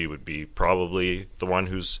 Moses Moody would be probably the one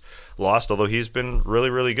who's lost, although he's been really,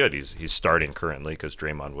 really good. He's starting currently because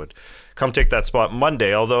Draymond would come take that spot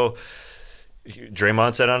Monday, although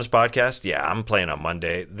Draymond said on his podcast, I'm playing on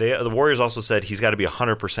Monday. The Warriors also said he's got to be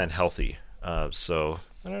 100% healthy. So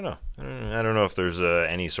I don't know. I don't know if there's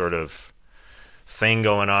any sort of thing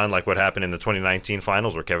going on like what happened in the 2019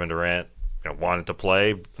 finals where Kevin Durant wanted to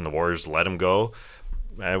play and the Warriors let him go.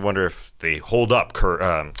 I wonder if they hold up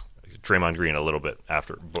Draymond Green a little bit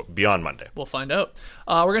beyond Monday. We'll find out.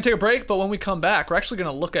 We're going to take a break, but when we come back, we're actually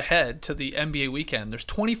going to look ahead to the NBA weekend. There's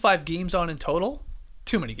 25 games on in total.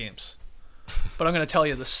 Too many games. But I'm going to tell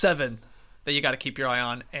you the 7 that you got to keep your eye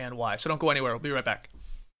on and why. So don't go anywhere. We'll be right back.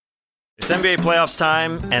 It's NBA playoffs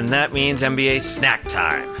time, and that means NBA snack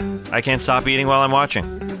time. I can't stop eating while I'm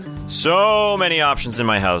watching. So many options in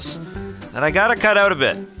my house that I gotta cut out a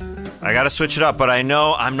bit. I gotta switch it up, but I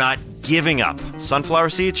know I'm not giving up.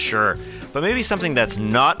 Sunflower seeds? Sure. But maybe something that's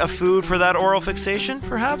not a food for that oral fixation,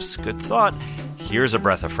 perhaps? Good thought. Here's a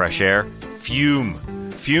breath of fresh air. Fume.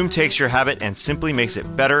 Fume takes your habit and simply makes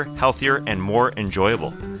it better, healthier, and more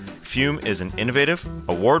enjoyable. Fume is an innovative,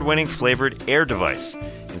 award-winning flavored air device.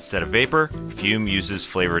 Instead of vapor, Fume uses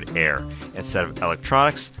flavored air. Instead of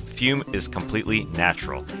electronics, Fume is completely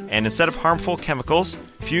natural. And instead of harmful chemicals,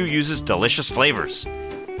 Fume uses delicious flavors.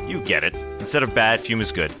 You get it. Instead of bad, Fume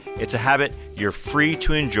is good. It's a habit you're free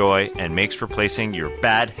to enjoy and makes replacing your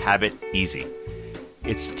bad habit easy.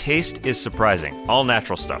 Its taste is surprising, all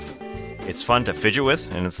natural stuff. It's fun to fidget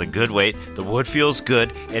with, and it's a good weight. The wood feels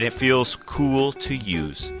good, and it feels cool to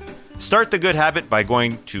use. Start the good habit by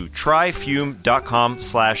going to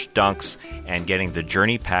tryfume.com/dunks and getting the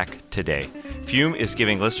Journey Pack today. Fume is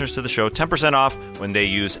giving listeners to the show 10% off when they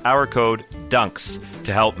use our code DUNKS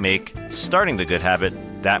to help make starting the good habit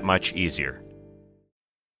that much easier.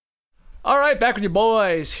 All right, back with your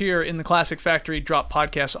boys here in the Classic Factory Drop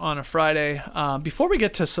Podcast on a Friday. Before we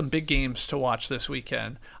get to some big games to watch this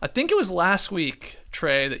weekend, I think it was last week,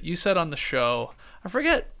 Trey, that you said on the show, I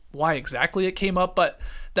forget why exactly it came up, but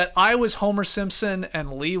that I was Homer Simpson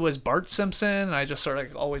and Lee was Bart Simpson, and I just sort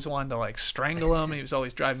of always wanted to strangle him. He was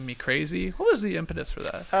always driving me crazy. What was the impetus for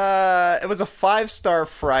that? It was a 5-star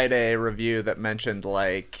Friday review that mentioned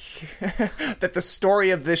that the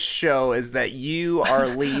story of this show is that you are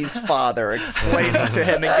Lee's father, explaining to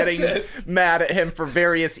him and getting mad at him for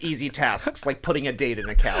various easy tasks like putting a date in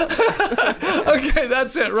a calendar. Okay,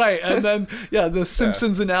 that's it, right. And then the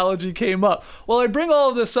Simpsons analogy came up. Well, I bring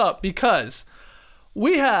all of this up because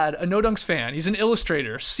we had a No Dunks fan. He's an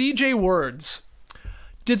illustrator. CJ Words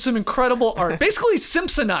did some incredible art. Basically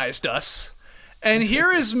Simpsonized us. And here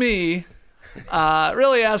is me,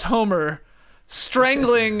 really as Homer,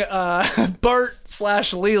 strangling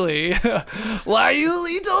Bart/Lily. Why you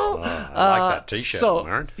little? I like that t-shirt,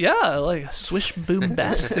 Aaron. Yeah, like Swish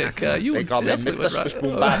Boombastic. You They call me definitely Mr. Swish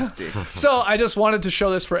Boombastic. So I just wanted to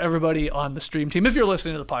show this for everybody on the stream team. If you're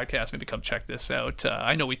listening to the podcast, maybe come check this out.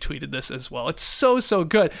 I know we tweeted this as well. It's so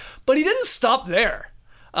good. But he didn't stop there.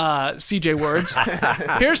 CJ Words.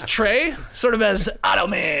 Here's Trey, sort of as Otto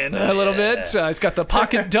Man a little bit. He's got the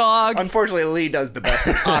pocket dog. Unfortunately, Lee does the best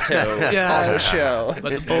Otto on the show.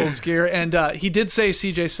 But the Bulls gear. And he did say,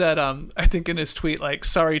 CJ said, I think in his tweet,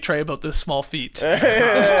 sorry, Trey, about the small feet. He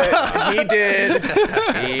did.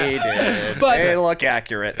 But they look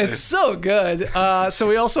accurate. It's so good. So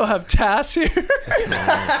we also have Tass here.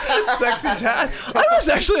 Sexy Tass. I was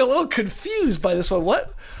actually a little confused by this one.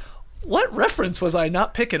 What reference was I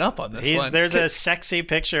not picking up on this one? There's a sexy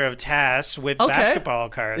picture of Tass with basketball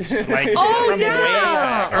cards. From way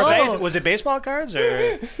back. Was it baseball cards?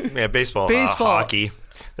 Or? Yeah, baseball. Hockey.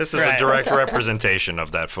 This is a direct representation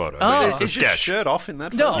of that photo. It's a Is your sketch. shirt off in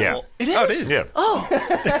that photo? No, Yeah. it is. Oh, it is? Yeah. Oh,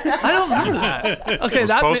 I don't remember that. Okay, It was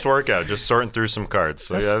that post-workout, just sorting through some cards.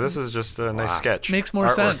 So this is just a nice sketch. makes more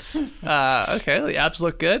Artwork. sense. Okay, the abs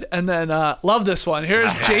look good. And then, love this one. Here's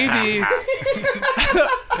JD.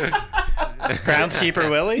 Groundskeeper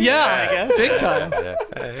Willie? Yeah, I guess. big time.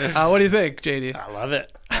 What do you think, JD? I love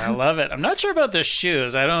it. I'm not sure about the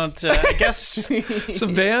shoes. I don't, I guess.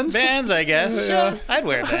 Some Vans? Vans, I guess. Yeah, I'd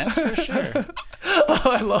wear Vans for sure. Oh,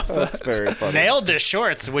 I love that. That's very funny. Nailed the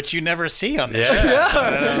shorts, which you never see on the show.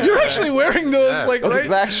 Yeah, you're actually wearing those like Those right?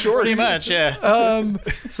 exact shorts. Pretty much, yeah.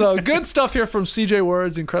 So good stuff here from CJ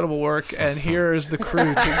Words, incredible work, and here is the crew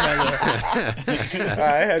together.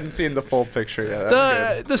 I hadn't seen the full picture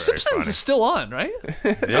yet. The Simpsons funny. is still on, right?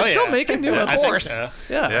 They're still making new I think episodes. so.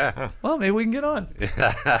 Yeah. Well, maybe we can get on.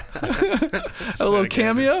 A little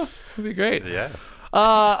cameo would be great. Yeah.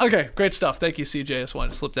 Okay, great stuff. Thank you, CJ. I just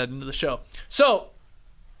wanted to slip that into the show. So,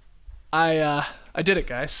 I did it,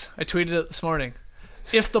 guys. I tweeted it this morning.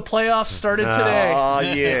 If the playoffs started today, Oh,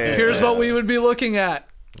 yeah. here's what we would be looking at.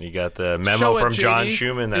 You got the Show memo it, from John JD.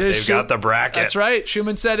 Schumann that It is they've Schu- got the bracket. That's right.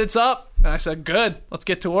 Schumann said it's up. And I said, good. Let's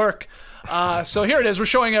get to work. So here it is. We're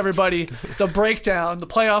showing everybody the breakdown, the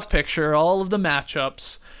playoff picture, all of the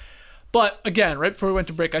matchups. But again, right before we went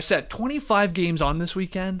to break, I said 25 games on this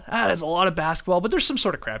weekend. That's a lot of basketball, but there's some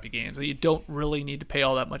sort of crappy games that you don't really need to pay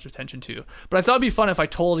all that much attention to. But I thought it'd be fun if I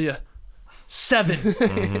told you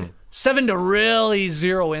 7. 7 to really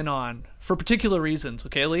zero in on for particular reasons.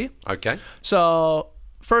 Okay, Lee? Okay. So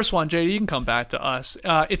first one, JD, you can come back to us.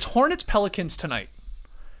 It's Hornets-Pelicans tonight.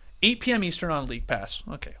 8 p.m. Eastern on League Pass.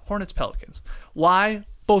 Okay, Hornets-Pelicans. Why?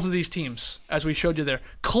 Both of these teams, as we showed you there,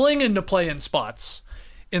 clinging to play-in spots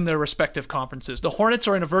in their respective conferences. The Hornets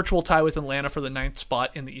are in a virtual tie with Atlanta for the 9th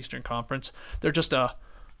spot in the Eastern Conference. They're just a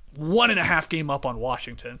 1.5 game up on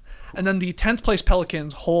Washington. And then the 10th place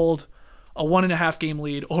Pelicans hold a 1.5 game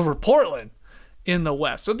lead over Portland in the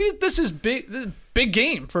West. So this is big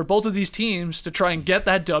game for both of these teams to try and get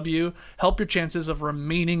that W, help your chances of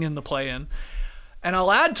remaining in the play-in. And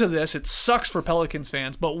I'll add to this, it sucks for Pelicans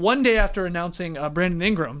fans, but one day after announcing Brandon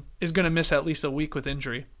Ingram is going to miss at least a week with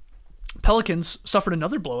injury, Pelicans suffered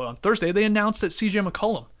another blow on Thursday. They announced that CJ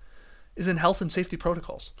McCollum is in health and safety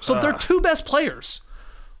protocols. So their two best players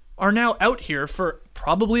are now out here for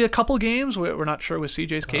probably a couple games. We're not sure with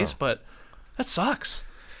CJ's case, but that sucks.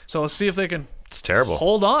 So let's see if they can It's terrible.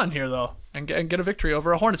 hold on here, though, and get a victory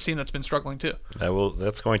over a Hornets team that's been struggling, too.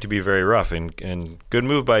 That's going to be very rough. And good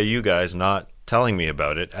move by you guys not telling me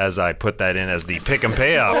about it as I put that in as the pick and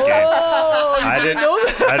payoff game. Oh, you didn't know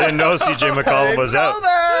that? I didn't know CJ McCollum was out.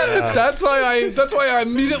 That's why I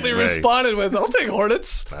immediately Right. responded with, I'll take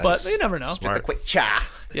Hornets. But Nice. you never know. Smart. Just a quick cha.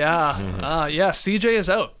 Yeah. CJ is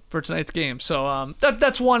out for tonight's game. So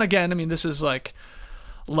that's one again. I mean, this is like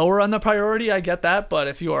lower on the priority. I get that. But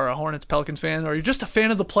if you are a Hornets Pelicans fan or you're just a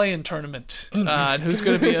fan of the play-in tournament and who's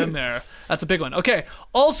going to be in there, that's a big one. Okay.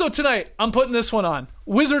 Also tonight, I'm putting this one on.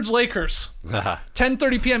 Wizards Lakers.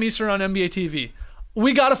 10:30 p.m. Eastern on NBA TV.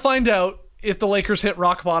 We got to find out if the Lakers hit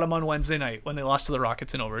rock bottom on Wednesday night when they lost to the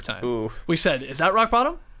Rockets in overtime. Ooh. We said, is that rock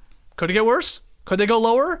bottom? Could it get worse? Could they go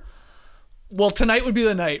lower? Well, tonight would be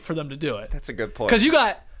the night for them to do it. That's a good point. Because you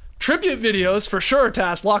got tribute videos for sure,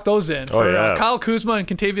 Tass. Lock those in. For yeah. Kyle Kuzma and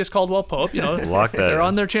Kentavious Caldwell-Pope. You know, Lock that they're in.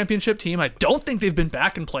 on their championship team. I don't think they've been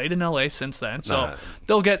back and played in LA since then. So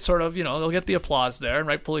they'll get they'll get the applause there, and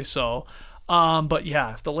rightfully so. But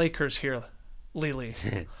yeah, if the Lakers here, Lily,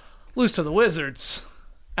 lose to the Wizards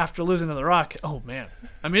after losing to the Rockets, oh man.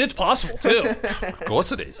 I mean, it's possible too. Of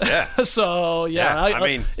course it is. Yeah. So yeah, Yeah, I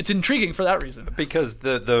mean- it's intriguing for that reason. Because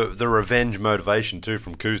the revenge motivation too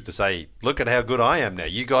from Kuz to say, look at how good I am now.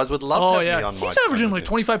 You guys would love Oh having me yeah, on my he's averaging like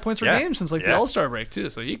 25 points per Yeah. game since like the Yeah. All-Star break too.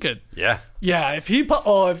 So you could, Yeah. yeah,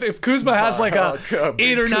 if Kuzma has like a God,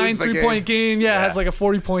 big 8 or 9 Kuzma 3-point game, Yeah. has like a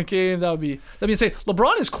 40-point game, that'd be insane.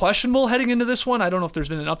 LeBron is questionable heading into this one. I don't know if there's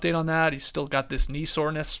been an update on that. He's still got this knee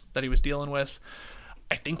soreness that he was dealing with.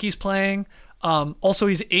 I think he's playing. Also,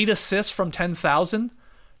 he's 8 assists from 10,000.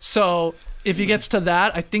 So if he gets to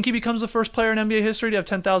that, I think he becomes the first player in NBA history to have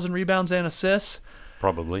 10,000 rebounds and assists.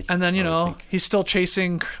 Probably. And then, I would think. he's still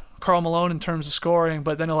chasing Karl Malone in terms of scoring,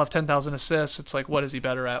 but then he'll have 10,000 assists. It's like, what is he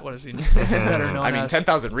better at? What is he better known I mean, as?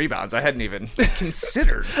 10,000 rebounds. I hadn't even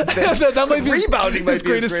considered. that might be Rebounding might be his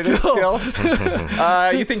greatest skill.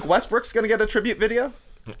 skill. You think Westbrook's going to get a tribute video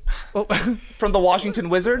from the Washington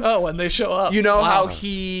Wizards? Oh, when they show up. You know Wow. how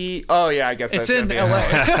he... Oh, yeah, I guess It's that's in gonna be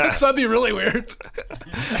LA. So that'd be really weird.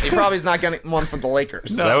 He probably is not getting one from the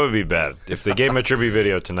Lakers. That would be bad. If they gave him a tribute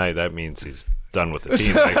video tonight, that means he's done with the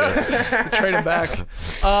team, I guess. Trade him back.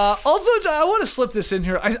 Also, I want to slip this in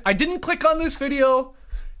here. I didn't click on this video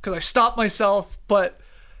because I stopped myself, but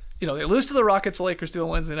they lose to the Rockets, the Lakers do on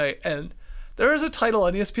Wednesday night, and there is a title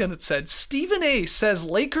on ESPN that said, Stephen A. says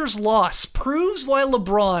Lakers loss proves why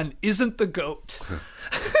LeBron isn't the GOAT.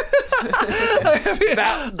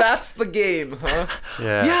 That's the game, huh?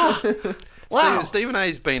 Yeah. Wow. Stephen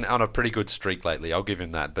A's been on a pretty good streak lately. I'll give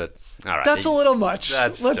him that. But all right, That's a little much.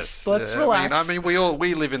 Let's relax. I mean,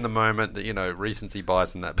 we live in the moment that recency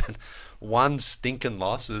bias and that. But one stinking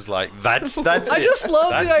loss is like that's it. I just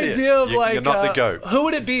love the idea of you're not the GOAT. Who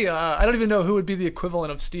would it be? I don't even know who would be the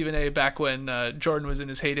equivalent of Stephen A. back when Jordan was in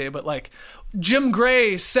his heyday. But like Jim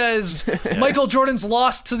Gray says, Michael Jordan's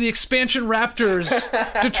loss to the expansion Raptors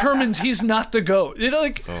determines he's not the GOAT.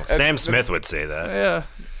 Sam Smith would say that. Yeah,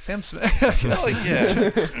 Sam Smith.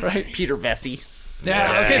 Right. Peter Vesey.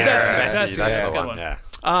 Yeah. Okay, Vesey. That's the a good one. Yeah.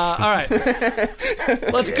 All right.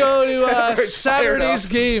 Let's go to Saturday's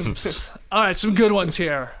games. All right, some good ones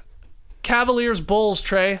here. Cavaliers Bulls,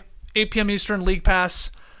 Trey, 8 p.m. Eastern, League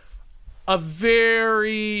Pass. A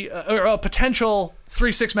potential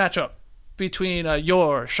 3-6 matchup between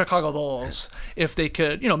your Chicago Bulls, if they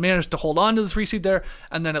could, manage to hold on to the 3 seed there,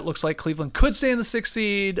 and then it looks like Cleveland could stay in the 6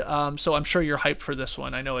 seed. So I'm sure you're hyped for this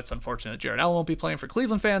one. I know it's unfortunate Jared Allen won't be playing for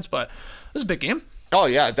Cleveland fans, but this is a big game. Oh,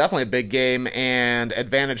 yeah, definitely a big game and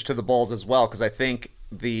advantage to the Bulls as well, because I think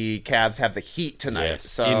the Cavs have the Heat tonight. Yes,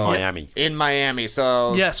 so in Miami.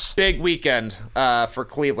 So yes, big weekend for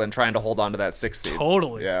Cleveland trying to hold on to that 6th seed.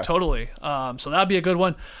 Totally. So that'd be a good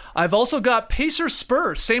one. I've also got Pacers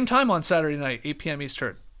Spurs, same time on Saturday night, 8 p.m.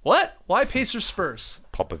 Eastern. What? Why Pacers Spurs?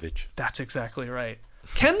 Popovich. That's exactly right.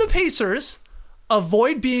 Can the Pacers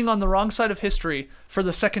avoid being on the wrong side of history for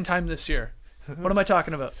the second time this year? What am I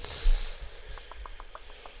talking about?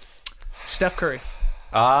 Steph Curry.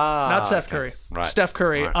 Not Steph Curry. Right. Steph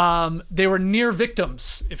Curry. Right. They were near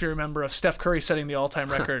victims, if you remember, of Steph Curry setting the all-time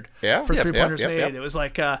record for three-pointers made. Yep. It was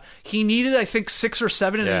like he needed, I think, 6 or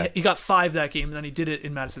 7, and he got 5 that game, and then he did it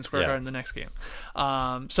in Madison Square Garden the next game.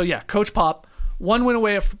 Coach Pop, 1 win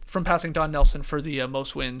away from passing Don Nelson for the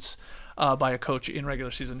most wins by a coach in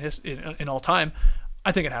regular season in all time.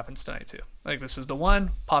 I think it happens tonight, too. Like, this is the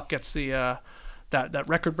one. Pop gets the... That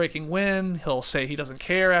record-breaking win. He'll say he doesn't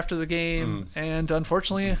care after the game. And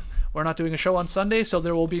unfortunately, we're not doing a show on Sunday, so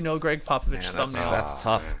there will be no Greg Popovich thumbnail. That's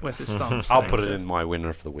tough. With his thumbs. I'll put it in my winner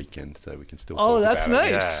of the weekend so we can still talk about it. Oh, that's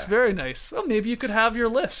nice. Yeah. Very nice. Well, maybe you could have your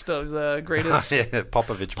list of the greatest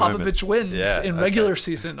Popovich wins in regular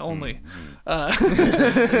season only.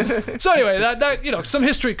 So anyway, that some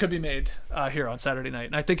history could be made here on Saturday night,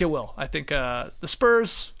 and I think it will. I think the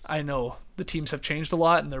Spurs, I know the teams have changed a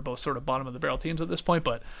lot, and they're both sort of bottom of the barrel teams at this point,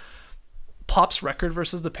 but Pop's record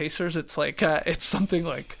versus the Pacers, it's like it's something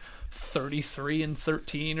like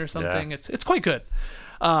 33-13 or something. Yeah. It's quite good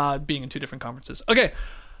being in 2 different conferences. Okay,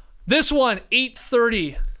 this one,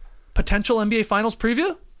 8:30, potential NBA Finals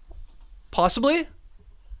preview? Possibly.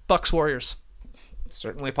 Bucks Warriors.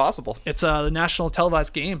 Certainly possible. It's the national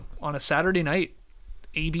televised game on a Saturday night.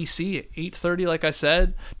 ABC at 8:30, like I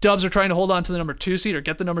said. Dubs are trying to hold on to the number 2 seed or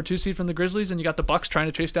get the number 2 seed from the Grizzlies, and you got the Bucks trying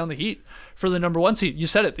to chase down the Heat for the number 1 seed. You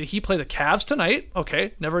said it. The Heat play the Cavs tonight.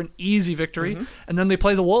 Okay, never an easy victory. And then they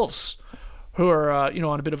play the Wolves, who are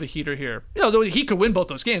on a bit of a heater here. The Heat could win both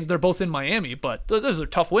those games. They're both in Miami, but those are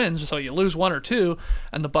tough wins. So you lose 1 or 2,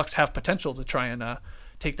 and the Bucks have potential to try and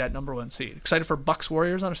take that number 1 seed. Excited for Bucks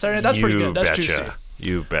Warriors on a Saturday night? That's pretty good. That's juicy.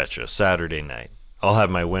 You betcha. Saturday night. I'll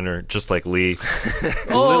have my winner, just like Lee.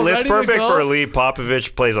 It's perfect for Lee.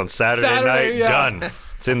 Popovich plays on Saturday night. Yeah. Done.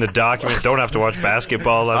 It's in the document. Don't have to watch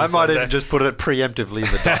basketball on I might Sunday. even just put it preemptively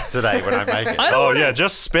in the doc today when I make it.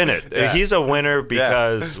 Just spin it. Yeah. He's a winner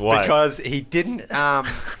because why? Because he didn't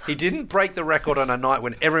break the record on a night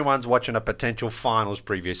when everyone's watching a potential finals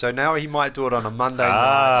preview. So now he might do it on a Monday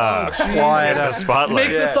night. Quieter spotlight.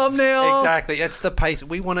 Make the thumbnail. Exactly. It's the pace.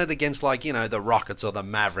 We want it against the Rockets or the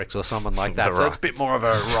Mavericks or someone like that. So it's a bit more of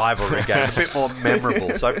a rivalry game, a bit more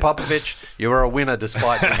memorable. So Popovich, you were a winner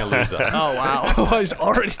despite being a loser. Oh wow. He's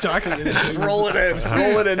already talking. Roll it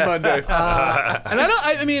in Monday. And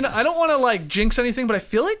I don't want to jinx anything, but I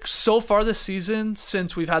feel like so far this season,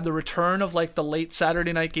 since we've had the return of the late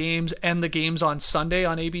Saturday night games and the games on Sunday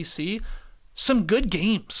on ABC, some good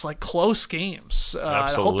games, close games.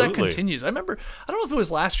 I hope that continues. I don't know if it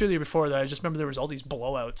was last year or the year before that. I just remember there was all these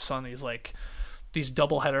blowouts on these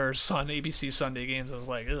doubleheaders on ABC Sunday games. I was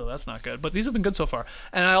like, ew, that's not good. But these have been good so far.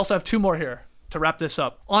 And I also have 2 more here to wrap this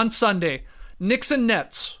up. On Sunday, Knicks and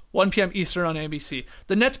Nets, 1 p.m. Eastern on ABC.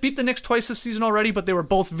 The Nets beat the Knicks twice this season already, but they were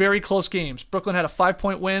both very close games. Brooklyn had a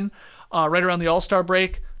 5-point win right around the All-Star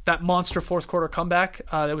break. That monster fourth quarter comeback,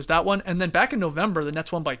 there was that one. And then back in November, the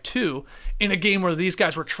Nets won by 2 in a game where these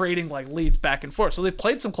guys were trading leads back and forth. So they've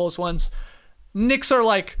played some close ones. Knicks are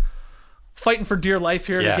fighting for dear life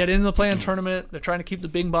here to get into the play-in tournament. They're trying to keep the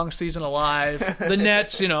Bing Bong season alive. The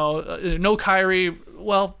Nets, no Kyrie.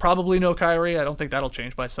 Well, probably no Kyrie. I don't think that'll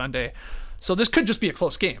change by Sunday. So this could just be a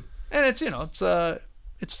close game. And it's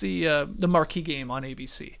It's the marquee game on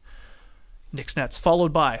ABC. Knicks Nets,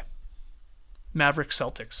 followed by Mavericks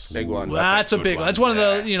Celtics. Big one. That's a big one. That's one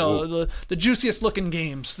of Yeah. the juiciest looking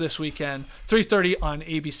games this weekend. 3:30 on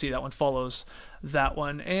ABC. That one follows that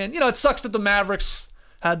one. And it sucks that the Mavericks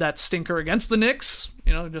had that stinker against the Knicks.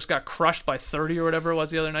 Just got crushed by 30 or whatever it was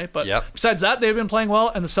the other night. But besides that, they've been playing well,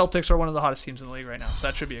 and the Celtics are one of the hottest teams in the league right now. So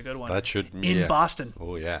that should be a good one. That should in Boston.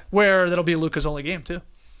 Oh yeah. Where that'll be Luka's only game too.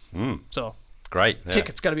 So Great. Yeah.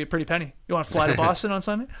 tickets got to be a pretty penny. You want to fly to Boston on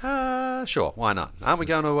Sunday? Sure. Why not? Aren't we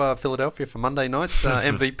going to Philadelphia for Monday night's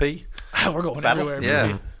MVP We're going battle?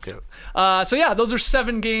 everywhere. Yeah. So yeah, those are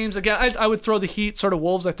 7 games. Again, I would throw the Heat, sort of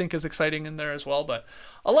Wolves, I think is exciting in there as well. But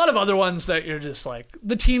a lot of other ones that you're just like,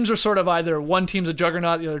 the teams are sort of either one team's a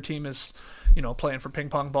juggernaut, the other team is, playing for ping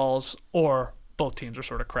pong balls, or both teams are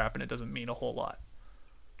sort of crap and it doesn't mean a whole lot.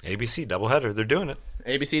 ABC doubleheader, they're doing it.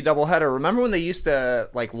 ABC doubleheader. Remember when they used to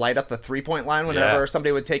light up the 3-point line whenever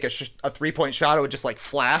somebody would take a 3-point shot? It would just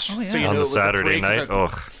flash. Oh, yeah. So you On knew the it was Saturday a 3 'cause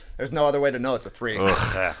night. there's no other way to know it's a 3.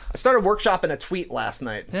 Yeah. I started workshopping a tweet last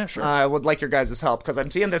night. Yeah, sure. I would like your guys' help because I'm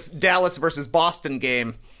seeing this Dallas versus Boston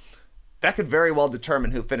game. That could very well determine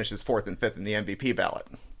who finishes 4th and 5th in the MVP ballot.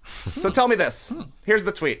 So tell me this. Here's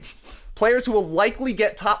the tweet. Players who will likely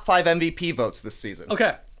get top 5 MVP votes this season.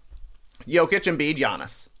 Okay. Jokic, Embiid,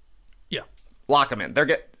 Giannis. Yeah. Lock them in.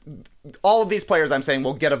 All of these players I'm saying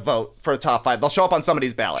will get a vote for a top 5. They'll show up on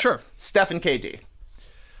somebody's ballot. Sure. Steph and KD.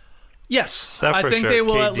 Yes. Steph I for think sure. they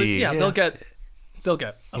will. KD, Yeah, they'll get.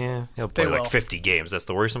 Yeah, he'll play They like will. 50 games. That's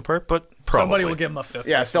the worrisome part, but probably. Somebody will give him a 5th.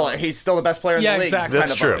 Yeah, he's still the best player in Yeah, the league. exactly.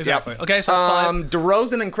 That's true. Exactly. Okay, so that's 5.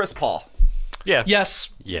 DeRozan and Chris Paul. Yeah. Yes.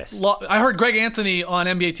 Yes. I heard Greg Anthony on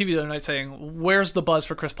NBA TV the other night saying, "Where's the buzz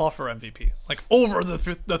for Chris Paul for MVP?" Like over the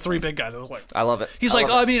 3 big guys. I was like, I love it. He's like,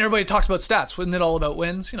 I mean, everybody talks about stats. Wasn't it all about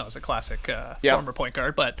wins? It's a classic former point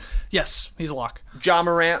guard. But yes, he's a lock. Ja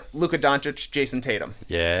Morant, Luka Doncic, Jason Tatum.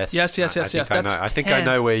 Yes. Yes. I think That's I think 10. I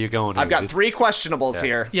know where you're going. I've with got this. 3 questionables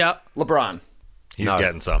here. Yeah. LeBron. He's No,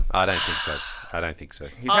 getting some. I don't think so.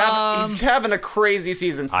 He's having a crazy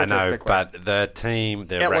season I know, statistically. but the team,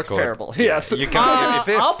 their It record. looks terrible. Yes. You can't. If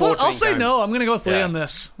they're 14 I'll say games- no. I'm going to go with Lee Yeah. on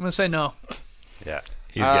this. I'm going to say no. Yeah.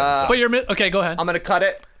 He's getting some. But you're okay. Go ahead. I'm going to cut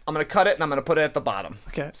it. And I'm going to put it at the bottom.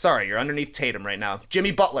 Okay. Sorry, you're underneath Tatum right now.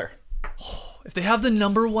 Jimmy Butler. If they have the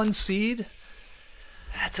number 1 seed,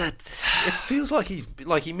 It feels like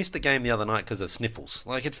he missed the game the other night because of sniffles.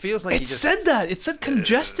 Like it feels like it he just said that. It said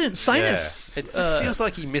congestion, sinus. Yeah. It feels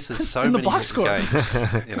like he misses so in the many box score. games.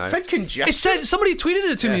 It said congestion. It said somebody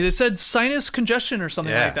tweeted it to me. It said sinus congestion or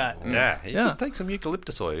something Yeah, like that. yeah. He Yeah. just take some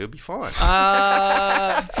eucalyptus oil; he'll be fine.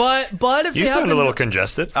 But if You they sound have a little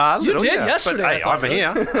congested. You did yeah. yesterday, I But, hey,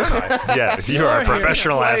 thought, I'm here. Yeah, you are a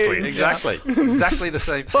professional athlete. exactly the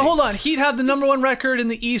same. But hold on, Heat have the number 1 record in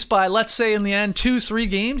the East by, let's say, in the end, 2-3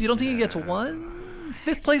 games. You don't think he gets 1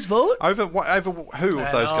 5th place vote? Over who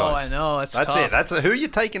of those guys? I know. It's That's tough. it. That's who you're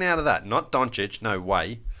taking out of that. Not Doncic. No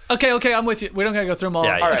way. Okay, I'm with you. We don't gotta go through them all.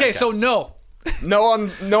 Yeah, yeah, okay, okay. so no, No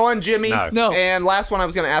on Jimmy. No. And last one I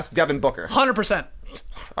was going to ask Devin Booker. 100%.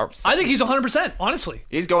 I think he's 100%. Honestly,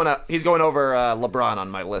 He's going over LeBron on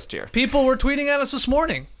my list here. people were tweeting at us this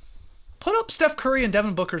morning. Put up Steph Curry and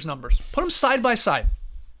Devin Booker's numbers. Put them side by side.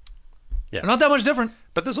 Yeah. They're not that much different.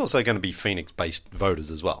 But there's also going to be Phoenix-based voters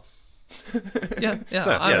as well. Yeah.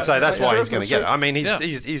 So that's why he's going to that's get it. true. I mean, Yeah.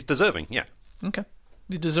 he's deserving. Yeah. Okay.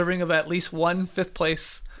 He's deserving of at least 1 5th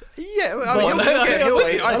place. Yeah. Well,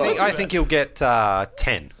 I think he'll get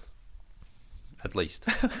 10. At least,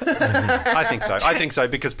 I think so. I think so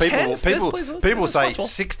because 10 fifth place votes? people That's say possible.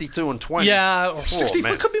 62 and 20. Yeah, or 60.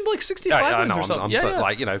 man. It could be like 65 I wins know. or something. I'm Yeah, so, yeah.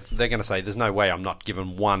 like they're going to say there's no way I'm not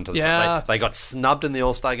giving 1 to the Yeah. they got snubbed in the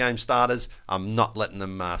All-Star game starters. I'm not letting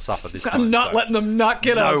them suffer this time. I'm not So- letting them not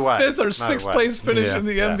get No a way. 5th or No 6th way. place finish Yeah, in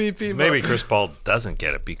the yeah. MVP vote. Maybe Chris Paul doesn't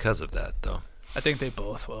get it because of that, though. I think they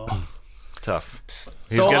both will. Tough.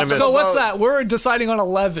 He's So, gonna miss. so what's that? We're deciding on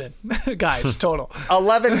 11 guys total.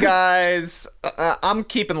 11 guys. I'm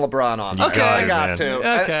keeping LeBron on. there. Okay. I got man. to.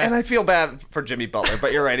 Okay. And I feel bad for Jimmy Butler,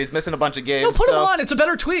 but you're right. He's missing a bunch of games. No, put so him on. It's a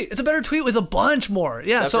better tweet. It's a better tweet with a bunch more.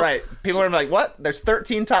 Yeah, That's so, right. People are gonna be like, what? There's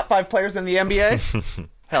 13 top 5 players in the NBA?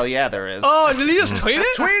 Hell yeah, there is. Oh, did he just tweet it?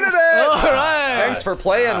 Tweeted it! All right. Thanks for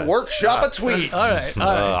playing Workshop a Tweet. All right.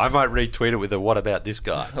 I might retweet it with a "What about this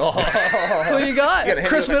guy?" What you got? hit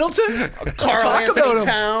Chris him Middleton? Carl Talk about Anthony him.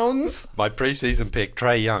 Towns. My preseason pick,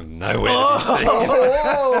 Trey Young, nowhere to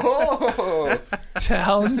be seen.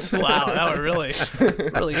 Towns. Wow, that were really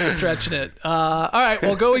stretching it. All right,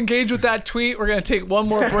 well, go engage with that tweet. We're going to take one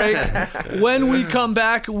more break. When we come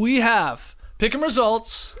back, we have Pick'em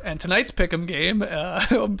results and tonight's Pick'em game.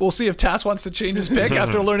 We'll see if Tass wants to change his pick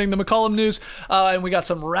after learning the McCollum news. And we got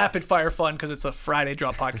some rapid fire fun because it's a Friday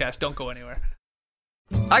drop podcast. Don't go anywhere.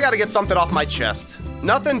 I gotta get something off my chest.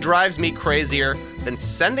 Nothing drives me crazier than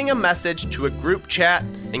sending a message to a group chat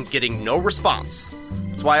and getting no response.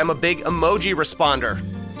 That's why I'm a big emoji responder.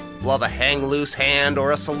 Love a hang loose hand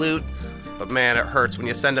or a salute, but man, it hurts when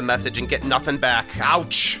you send a message and get nothing back.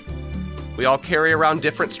 Ouch! We all carry around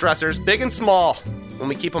different stressors, big and small. When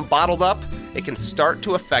we keep them bottled up, it can start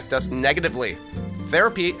to affect us negatively.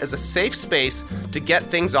 Therapy is a safe space to get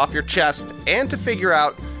things off your chest and to figure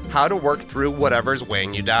out how to work through whatever's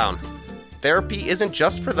weighing you down. Therapy isn't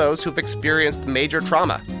just for those who've experienced major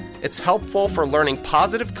trauma. It's helpful for learning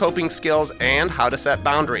positive coping skills and how to set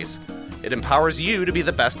boundaries. It empowers you to be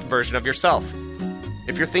the best version of yourself.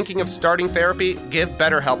 If you're thinking of starting therapy, give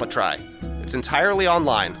BetterHelp a try. It's entirely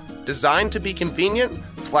online, designed to be convenient,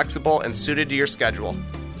 flexible, and suited to your schedule.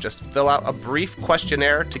 Just fill out a brief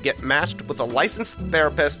questionnaire to get matched with a licensed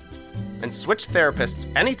therapist and switch therapists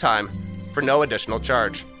anytime for no additional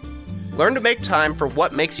charge. Learn to make time for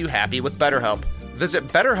what makes you happy with BetterHelp. Visit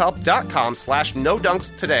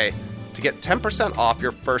betterhelp.com/nodunks today to get 10% off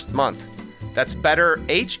your first month. That's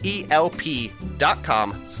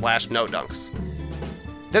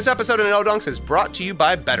betterhelp.com/nodunks. This episode of No Dunks is brought to you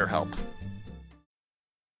by BetterHelp.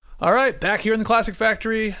 All right, back here in the Classic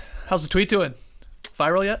Factory. How's the tweet doing?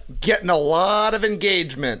 Viral yet? Getting a lot of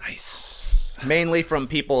engagement. Nice. Mainly from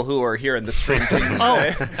people who are here in the stream team.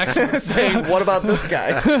 Excellent. Saying, what about this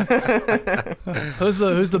guy? Who's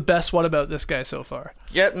the best what about this guy so far?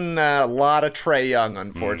 Getting a lot of Trae Young,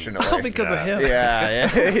 unfortunately. Oh, because of him.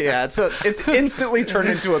 Yeah. It's instantly turned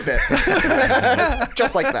into a bit.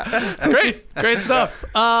 Just like that. Great stuff.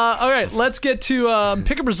 All right, let's get to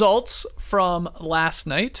pick-up results from last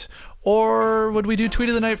night. Or would we do tweet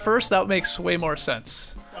of the night first? That makes way more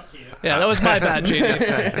sense. Yeah, that was my bad,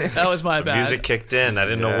 JJ. That was my bad. Music kicked in. I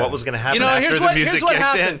didn't know what was going to happen after the music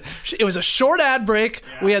kicked in. It was a short ad break.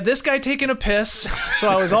 Yeah. We had this guy taking a piss, so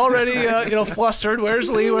I was already, flustered. Where's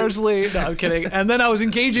Lee? No, I'm kidding. And then I was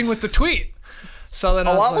engaging with the tweet. So then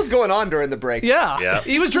a lot was going on during the break. Yeah.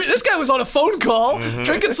 He was. This guy was on a phone call,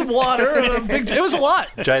 drinking some water. It was a lot.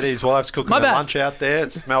 JD's wife's cooking the lunch out there.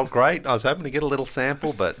 It smelled great. I was hoping to get a little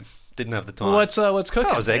sample, but didn't have the time. What's cooking?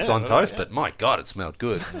 Oh, it was eggs on toast, but my God, it smelled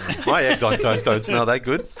good. My eggs on toast don't smell that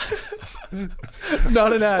good.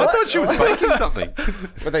 Not an ad. I thought she was baking something.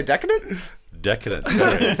 Were they decadent? Decadent.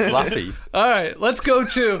 Very fluffy. All right, let's go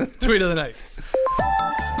to tweet of the night.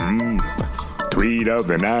 Tweet of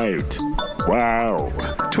the night. Wow.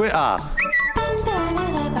 Twitter.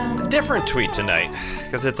 Different tweet tonight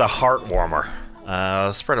because it's a heart warmer.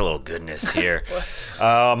 Spread a little goodness here.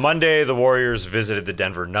 Monday, the Warriors visited the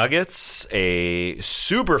Denver Nuggets. A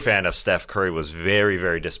super fan of Steph Curry was very,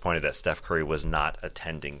 very disappointed that Steph Curry was not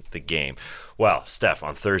attending the game. Well, Steph,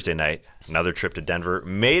 on Thursday night, another trip to Denver,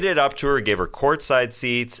 made it up to her, gave her courtside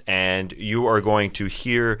seats, and you are going to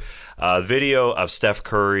hear a video of Steph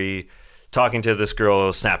Curry talking to this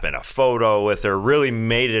girl, snapping a photo with her, really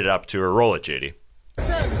made it up to her. Roll it, JD.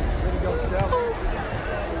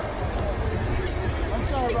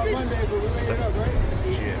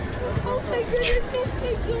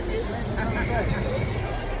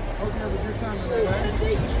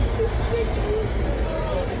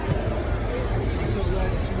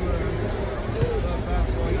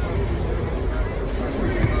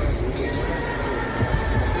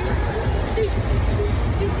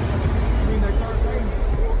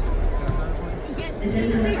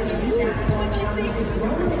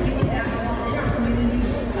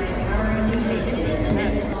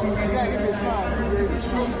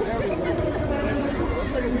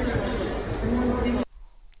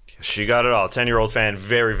 She got it all. 10-year-old fan,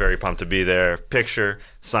 very, very pumped to be there. Picture,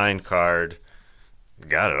 signed card,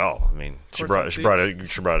 got it all. I mean, she brought it.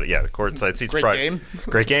 Yeah, the courtside seats. Great game.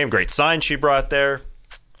 Great game. Great sign she brought there.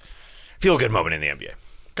 Feel good moment in the NBA.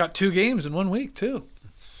 Got 2 games in 1 week too.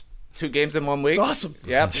 2 games in 1 week. It's awesome.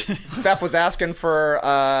 Yep. Steph was asking for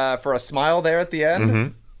a smile there at the end. Mm-hmm.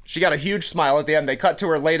 She got a huge smile at the end. They cut to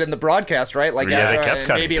her late in the broadcast, right? Like they kept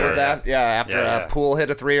cutting maybe to it was her, after a Poole hit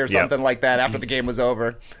a 3 or something like that. After the game was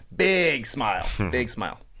over, big smile, big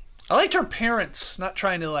smile. I liked her parents not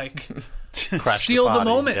trying to steal the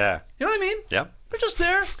moment. Yeah, you know what I mean? Yep. They're just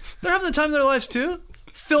there. They're having the time of their lives too.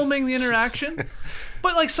 filming the interaction.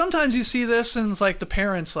 But like sometimes you see this and it's like the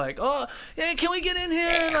parents like, oh, hey, can we get in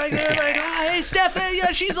here? Like they're like, hey, Steph, hey,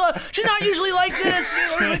 yeah, she's not usually like this.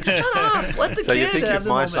 You know, like, shut up, let the So kid you think have if the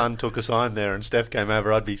my moment. son took a sign there and Steph came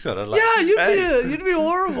over, I'd be sort of like, Yeah, hey, you'd be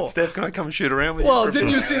horrible. Steph, can I come and shoot around with you? Well, for a didn't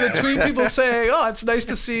bit?" you see the tweet? People saying, "Oh, it's nice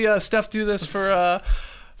to see Steph do this for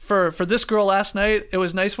this girl last night. It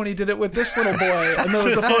was nice when he did it with this little boy." And there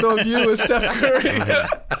was a photo of you with Steph Curry.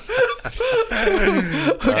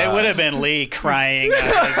 It would have been Lee crying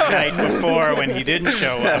the night before when he didn't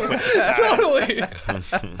show up with the sign. Totally.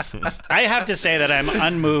 I have to say that I'm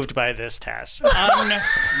unmoved by this test.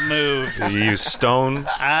 Unmoved. You stone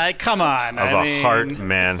Come on. of a heart,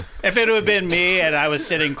 man. If it would have been me and I was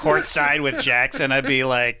sitting courtside with Jackson, I'd be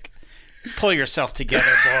like, pull yourself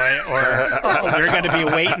together, boy, or we're going to be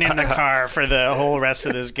waiting in the car for the whole rest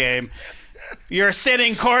of this game. You're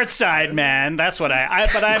sitting courtside, man. That's what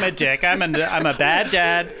but I'm a dick. I'm a bad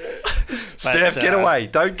dad. Steph, get away.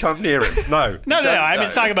 Don't come near him. No. No.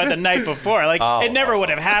 I'm talking about the night before. Like, it never would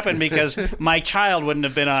have happened because my child wouldn't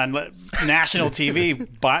have been on national TV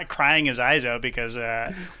crying his eyes out because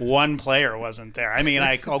one player wasn't there. I mean,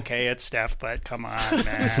 okay, it's Steph, but come on,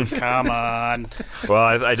 man. Come on.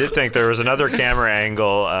 Well, I did think there was another camera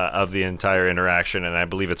angle of the entire interaction, and I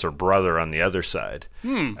believe it's her brother on the other side.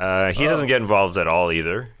 He doesn't get involved at all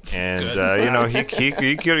either, and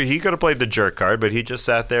he could have played the jerk card, but he just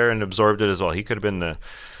sat there and absorbed it as well. He could have been the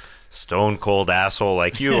stone cold asshole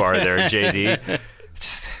like you are there, JD.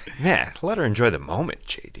 Just, man, let her enjoy the moment,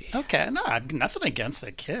 JD. Okay, no, I've nothing against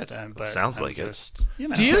the kid. But sounds like it. You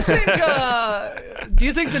know. Do you think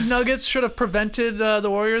the Nuggets should have prevented the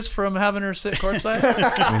Warriors from having her sit courtside?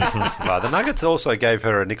 The Nuggets also gave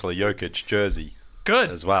her a Nikola Jokic jersey.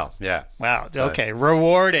 Good as well. Yeah. Wow. Okay.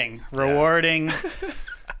 Rewarding.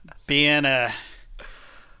 Being a,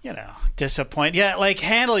 disappoint. Yeah. Like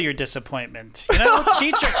handle your disappointment.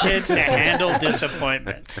 Teach your kids to handle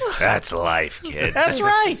disappointment. That's life, kid. That's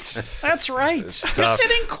right. You're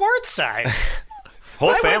sitting courtside.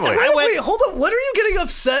 Whole family. Wait, hold on. What are you getting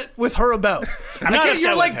upset with her about? I'm not upset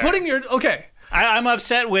You're like with her. putting your okay. I'm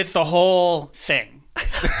upset with the whole thing.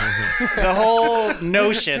 The whole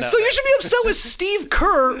notion of So you should be upset with Steve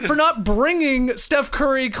Kerr for not bringing Steph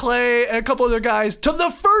Curry, Clay, and a couple other guys to the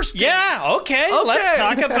first game. Yeah, okay. Let's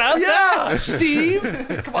talk about that.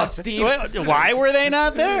 Steve. Come on, Steve. Why were they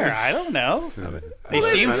not there? I don't know. They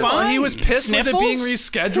seem fine. He was pissed with it being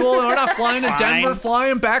rescheduled, and we're not flying to Denver,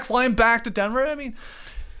 flying back to Denver. I mean,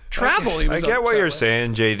 travel. He was I get what you're with.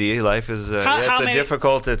 saying, JD. Life is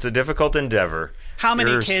it's a difficult endeavor. How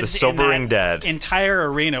many You're kids the sobering in that dad.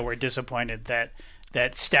 entire arena were disappointed that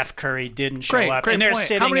Steph Curry didn't show up? Great and they're point.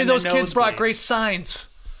 sitting How many in of those the kids brought nosebleeds? great signs?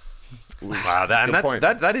 Wow,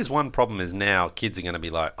 that is one problem. Is now kids are going to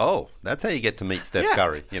be like, oh, that's how you get to meet Steph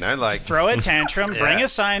Curry. Like throw a tantrum, bring a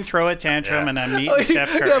sign, throw a tantrum, and then meet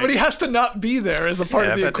Steph Curry. Yeah, but he has to not be there as a part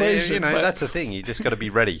of the equation. That's the thing. You just got to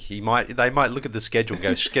be ready. They might look at the schedule, and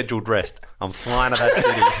go scheduled rest. I'm flying to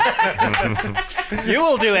that city. You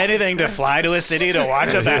will do anything to fly to a city to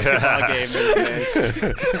watch a basketball game these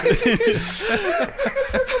days.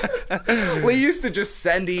 We used to just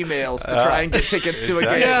send emails to try and get tickets to a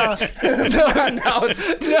game. Yeah. now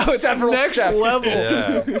it's Several next steps. level.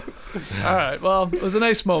 Yeah. All right. Well, it was a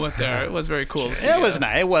nice moment there. It was very cool. To see. It was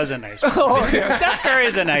nice. It was a nice one. Oh, yeah. Steph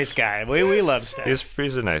Curry's a nice guy. We love Steph.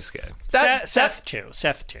 He's a nice guy. Seth too.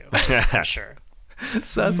 I'm sure.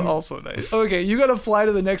 Seth also nice. Okay, you got to fly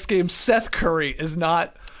to the next game. Seth Curry is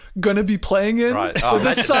not going to be playing in Right. with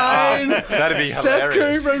a sign. That'd be Seth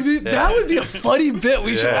hilarious. Curry. That would be a funny bit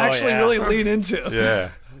we should actually really lean into. Yeah.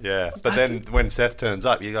 But then when Seth turns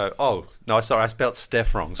up, you go, oh, no, sorry, I spelled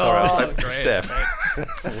Steph wrong. Sorry, I spelled great. Steph.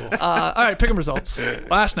 All right, pick 'em results.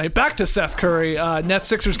 Last night, back to Seth Curry. Nets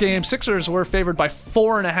Sixers game. Sixers were favored by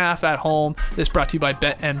 4.5 at home. This brought to you by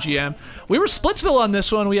BetMGM. We were Splitsville on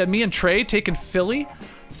this one. We had me and Trey taking Philly,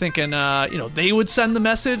 thinking they would send the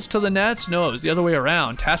message to the Nets. No, it was the other way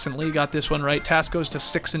around. Tass and Lee got this one right. Tass goes to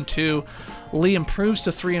 6-2. Lee improves to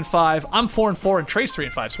 3-5. I'm 4-4, and Trey's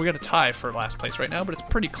 3-5. So we got a tie for last place right now, but it's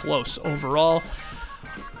pretty close overall.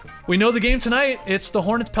 We know the game tonight. It's the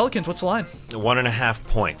Hornets Pelicans. What's the line? 1.5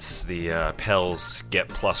 points. The Pels get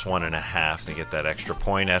plus 1.5. They get that extra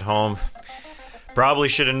point at home. Probably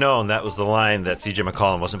should have known that was the line that CJ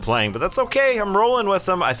McCollum wasn't playing, but that's okay. I'm rolling with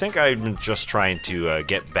them. I think I'm just trying to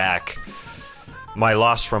get back my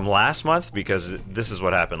loss from last month, because this is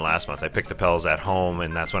what happened last month. I picked the Pels at home,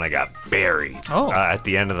 and that's when I got buried at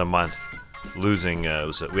the end of the month, losing.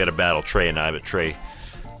 We had a battle, Trey and I, but Trey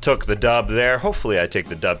took the dub there. Hopefully I take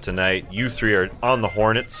the dub tonight. You three are on the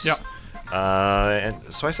Hornets. Yep.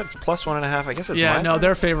 And so I said it's plus 1.5. I guess it's Yeah, mine. no,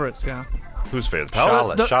 they're favorites. Yeah. Who's favorite?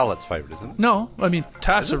 Pels? Charlotte's favorite, isn't it? No, I mean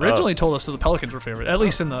Tass originally told us that the Pelicans were favorite, at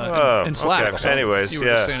least in the in Slack. Okay. So Anyways, you were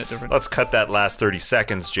just saying it different. let's cut that last 30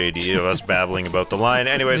 seconds, JD, of us babbling about the line.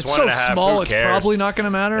 Anyways, It's so 1.5. small, Who it's cares? probably not going to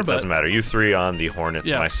matter. It but doesn't matter. You three on the Hornets,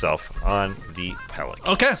 Yeah. myself on the Pelicans.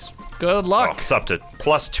 Okay, good Oh, luck. it's up to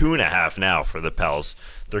plus 2.5 now for the Pels.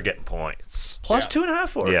 They're getting points. Plus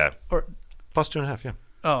 2.5, or Yeah. or Plus 2.5, yeah.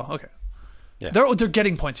 oh, okay. Yeah. They're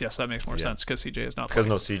getting points. Yes, that makes more sense because CJ is not. Because Playing.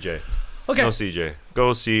 no CJ. Okay, No CJ.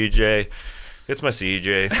 Go CJ. It's my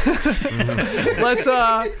CJ. let's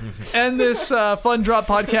end this fun drop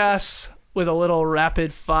podcast with a little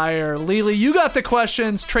rapid fire. Lily, you got the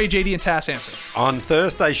questions. Trey, JD, and Tass answer. On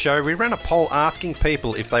Thursday's show, we ran a poll asking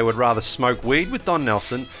people if they would rather smoke weed with Don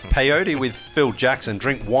Nelson, peyote with Phil Jackson,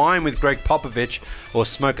 drink wine with Greg Popovich, or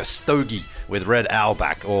smoke a stogie with Red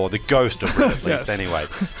Auerbach, or the ghost of Red, at least, Yes. anyway.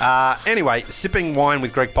 Anyway, sipping wine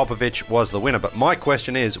with Greg Popovich was the winner, but my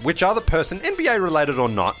question is, which other person, NBA-related or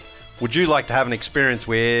not, would you like to have an experience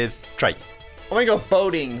with? Trey. I'm gonna go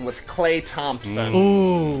boating with Klay Thompson.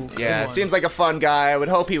 Ooh, Yeah, seems like a fun guy. I would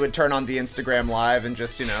hope he would turn on the Instagram Live and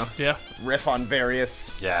just, yeah. riff on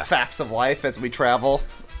various Yeah. facts of life as we travel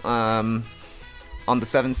on the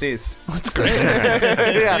 7 Seas. That's great.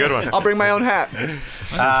 Yeah, a good one. I'll bring my own hat.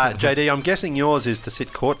 JD, I'm guessing yours is to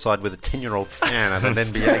sit courtside with a 10-year-old fan at an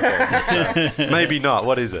NBA game. But, maybe not.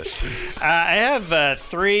 What is it? I have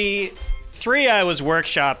three I was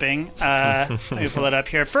workshopping. Let me pull it up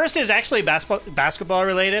here. First is actually basketball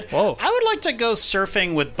related. Whoa. I would like to go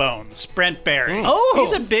surfing with Bones, Brent Barry. Oh.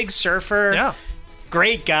 He's a big surfer. Yeah.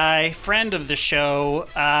 Great guy, friend of the show,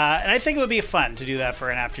 and I think it would be fun to do that for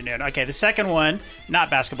an afternoon. Okay, the second one, not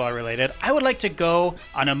basketball related. I would like to go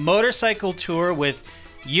on a motorcycle tour with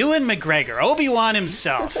Ewan McGregor, Obi-Wan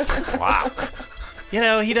himself. Wow. You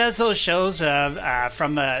know, he does those shows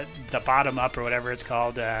from the bottom up or whatever it's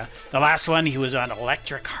called. The last one, he was on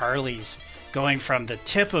electric Harleys going from the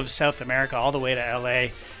tip of South America all the way to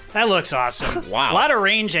L.A. That looks awesome. Wow. A lot of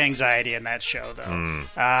range anxiety in that show, though.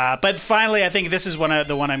 But finally, I think this is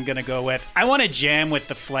the one I'm going to go with. I want to jam with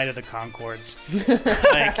the Flight of the Conchords.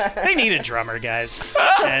 Like, they need a drummer, guys.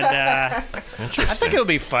 And I think it would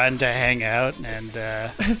be fun to hang out and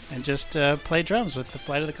just play drums with the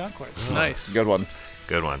Flight of the Conchords. Nice. Good one.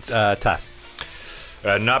 Good ones. Tass.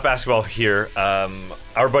 Not basketball here.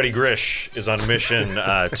 Our buddy Grish is on a mission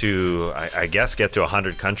to, I guess, get to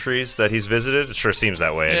 100 countries that he's visited. It sure seems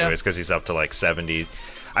that way, Yeah. anyways, because he's up to like 70.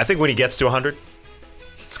 I think when he gets to 100,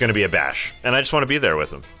 it's going to be a bash, and I just want to be there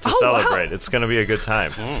with him to celebrate. Wow. It's going to be a good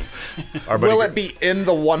time. Our buddy Will it be in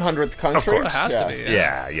the 100th country? Of course. It has to be.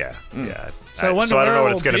 Yeah. So I wonder so I don't know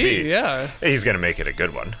where what it's it'll going to be. Yeah. He's going to make it a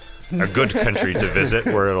good one. A good country to visit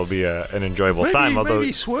where it'll be an enjoyable time. Although Maybe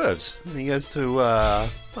he swerves and he goes to, I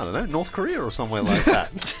don't know, North Korea or somewhere like that.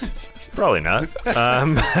 probably not.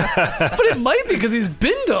 But it might be because he's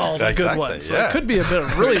been to all the good Exactly, ones. So yeah. it could be a bit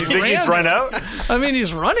of really You think he's run out? I mean,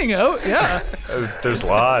 he's running out. Yeah. There's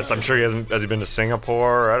lots. I'm sure he hasn't. Has he been to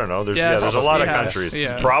Singapore? I don't know. There's Yes, there's a lot he of has, countries.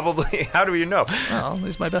 yeah. Probably. How do you know? Well,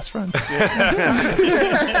 he's my best friend.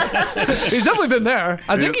 He's definitely been there.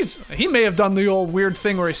 I think he may have done the old weird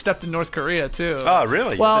thing where he stepped in North Korea too. Oh,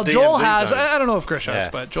 really? Well, The Joel DMZ has. zone. I don't know if Grish has, Yeah.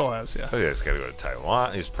 but Joel has. Yeah. Oh, yeah, he's got to go to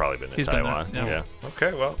Taiwan. He's probably been to He's been there, Taiwan. yeah. Yeah.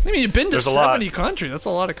 Okay. Well, I mean, you've been to There's a lot. 70 countries. That's a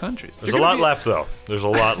lot of countries. there's a lot left though. There's a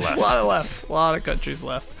lot left. A lot left. A lot of countries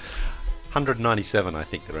left. 197, I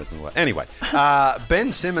think there is. Anyway,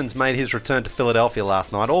 Ben Simmons made his return to Philadelphia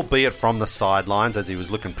last night, albeit from the sidelines, as he was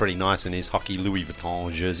looking pretty nice in his hockey Louis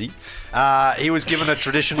Vuitton jersey. He was given a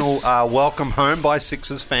traditional welcome home by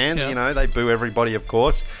Sixers fans. Yeah. You know, they boo everybody, of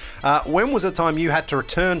course. When was the time you had to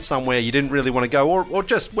return somewhere you didn't really want to go? Or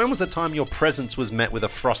just, when was the time your presence was met with a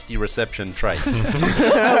frosty reception, Trey?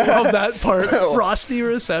 I love that part. Frosty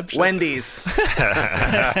reception. Wendy's.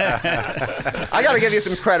 I got to give you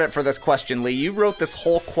some credit for this question, Lee. You wrote this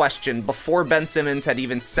whole question before Ben Simmons had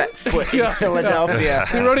even set foot in Yeah, Philadelphia.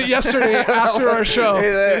 He wrote it yesterday after our show.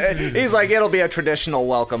 He's like, it'll be a traditional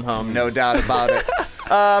welcome home, no doubt about it.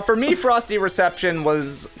 For me, frosty reception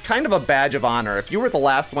was kind of a badge of honor. If you were the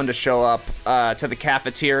last one to show up to the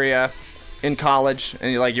cafeteria in college,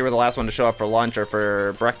 and you were the last one to show up for lunch or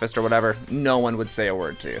for breakfast or whatever, no one would say a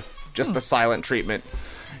word to you. Just the silent treatment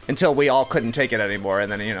until we all couldn't take it anymore,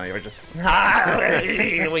 and then you were just, we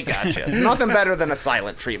got you. Nothing better than a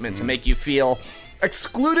silent treatment to make you feel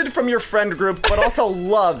excluded from your friend group, but also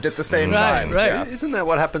loved at the same time. Right. Yeah. Isn't that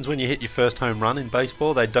what happens when you hit your first home run in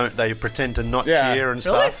baseball? They pretend to not Yeah. cheer and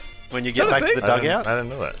Really? stuff when you get that a back to thing? the dugout. I didn't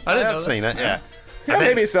know that. I didn't know I've that. seen it, yeah. Yeah,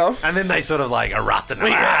 maybe so. And then they sort of like erupt and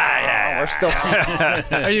We're still.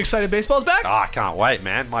 Are you excited baseball's back? I can't wait,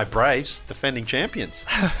 man. My Braves, defending champions.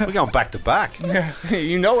 We're going back to back.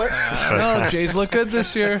 You know it. No, Jays look good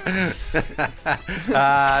this year.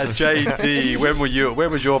 JD,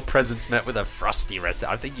 when was your presence met with a frosty rest?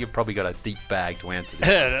 I think you've probably got a deep bag to answer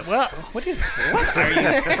this. Well, what are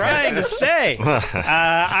you trying to say?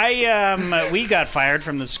 We got fired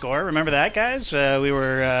from the Score. Remember that, guys? We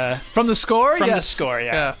were From the Score? from the Yes. Score.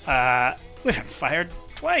 Yeah. We've been fired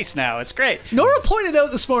twice now. It's great. Nora pointed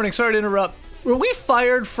out this morning, sorry to interrupt, were we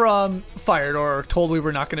fired or told we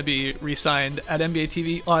were not going to be re-signed at NBA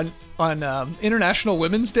TV on International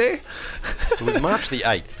Women's Day? It was March the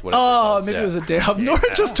 8th. Oh, maybe it was a day off.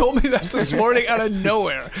 Nora just told me that this morning out of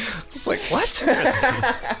nowhere. I was like, what?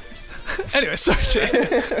 Anyway, sorry,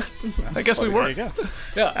 Jay. I guess we were. There you go.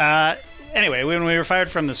 Yeah. Anyway, when we were fired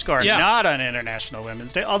from the Score, not on International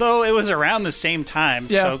Women's Day, although it was around the same time,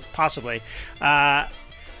 so possibly. They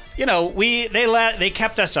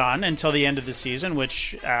kept us on until the end of the season,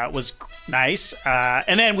 which was nice.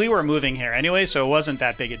 And then we were moving here anyway, so it wasn't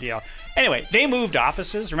that big a deal. Anyway, they moved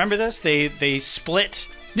offices. Remember this? They split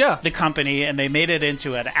the company and they made it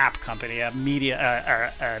into an app company, a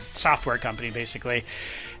media, a software company, basically.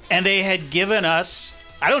 And they had given us,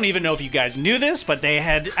 I don't even know if you guys knew this, but they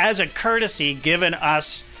had, as a courtesy, given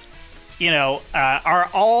us, our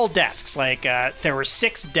all desks. Like there were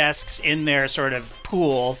 6 desks in their sort of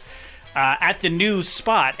pool at the new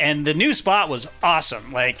spot, and the new spot was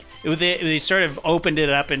awesome. Like they sort of opened it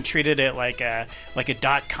up and treated it like a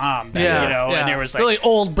 .com, and there was like really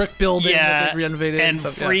old brick building that they renovated and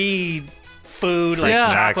stuff, free food, like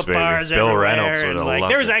Snacks, chocolate baby. bars Bill everywhere. Reynolds would have And, like,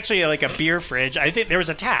 loved there was it. actually like a beer fridge. I think there was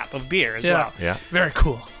a tap of beer as well. Yeah. Very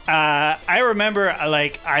cool. I remember,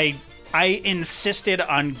 I insisted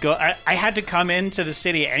on I had to come into the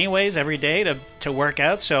city anyways every day to work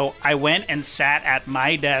out, so I went and sat at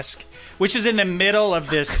my desk, which is in the middle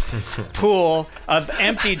of this pool of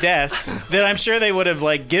empty desks that I'm sure they would have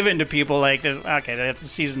like given to people like, okay, the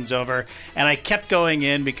season's over. And I kept going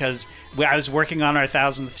in because I was working on our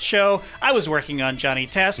 1000th show. I was working on Johnny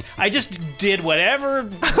Test. I just did whatever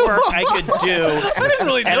work I could do. I didn't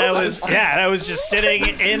really know and I was just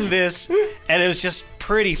sitting in this, and it was just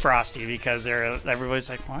pretty frosty because everybody's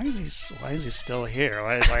like, why is he still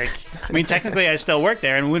here? Technically I still work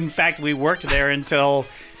there, and in fact we worked there until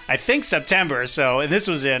I think September. So this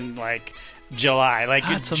was in like July,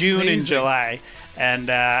 June amazing. and July, and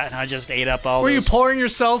I just ate up all. Were those... you pouring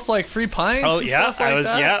yourself like free pints? Oh and yeah, stuff like I was.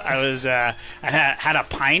 that? Yeah, I was. I had a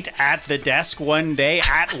pint at the desk one day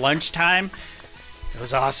at lunchtime. It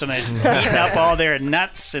was awesome. And eating up all their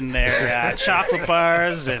nuts and their chocolate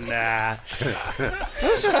bars, and it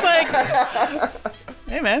was just like,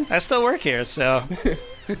 hey man, I still work here, so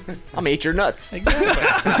I'm eat your nuts.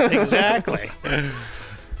 Exactly.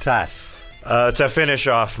 Tass. To finish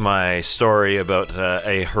off my story about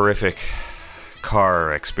a horrific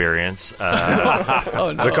car experience,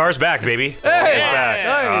 Oh, no. the car's back, baby. It's back.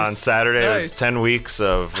 Nice. On Saturday. It Nice. was 10 weeks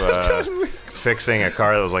of fixing a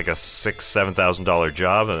car that was like a $6,000-$7,000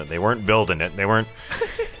 job, and they weren't building it. They weren't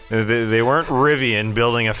Rivian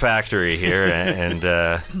building a factory here, and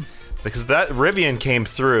because that Rivian came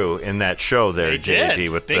through in that show there, They JD, did.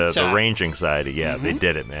 with Big the time. range anxiety. Yeah, they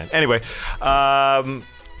did it, man. Anyway,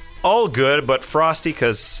 all good, but frosty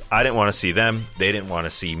because I didn't want to see them. They didn't want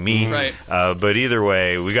to see me. Right. But either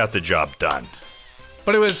way, we got the job done.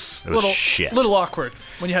 But it was was shit. little awkward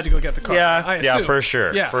when you had to go get the car. I Yeah, assume. for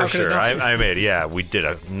sure. Yeah, For how could it sure. not be? I made, we did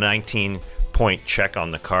a 19-point check on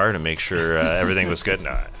the car to make sure everything was good.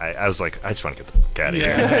 No, I was like, I just want to get the fuck out of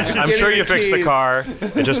here. I'm get sure in you the fixed the keys. car.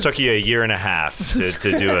 It just took you a year and a half to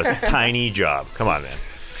do a tiny job. Come on, man.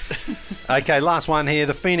 Okay, last one here.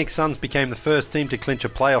 The Phoenix Suns became the first team to clinch a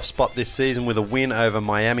playoff spot this season with a win over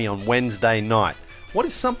Miami on Wednesday night. What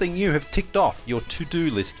is something you have ticked off your to-do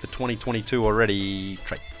list for 2022 already,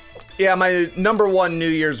 Trey? Yeah, my number one New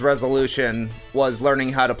Year's resolution was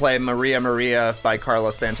learning how to play Maria Maria by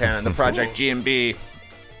Carlos Santana in the Project G&B.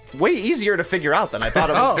 Way easier to figure out than I thought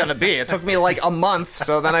it was going to be. It took me like a month,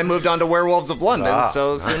 so then I moved on to Werewolves of London.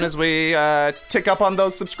 So as soon as we tick up on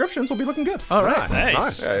those subscriptions, we'll be looking good. All right.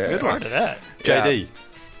 Nice. Good one. Part of that. JD.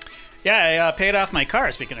 Yeah, I paid off my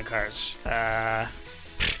car. Speaking of cars,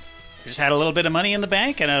 just had a little bit of money in the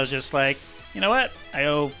bank, and I was just like, you know what? I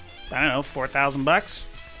owe, I don't know, $4,000.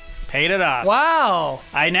 Paid it off. Wow.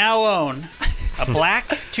 I now own A black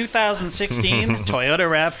 2016 Toyota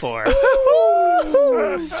RAV4.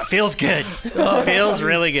 Feels good. Feels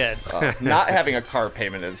really good. Not having a car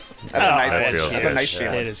payment that's a nice one. feels That's good. a nice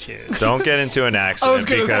feeling. It is huge. Don't get into an accident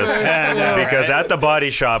because at the body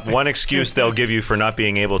shop, one excuse they'll give you for not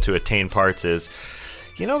being able to attain parts is,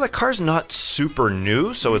 the car's not super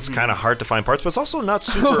new, so it's kind of hard to find parts, but it's also not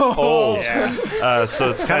super old. So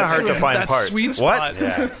it's kind of hard to find parts. Sweet spot.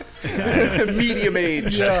 What?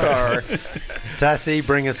 Medium-aged car. Tassie,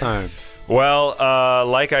 bring us home. Well,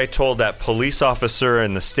 like I told that police officer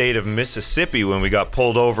in the state of Mississippi when we got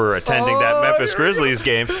pulled over attending that Memphis Grizzlies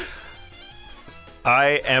game,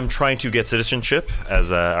 I am trying to get citizenship,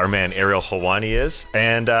 as our man Ariel Helwani is,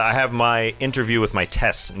 and I have my interview with my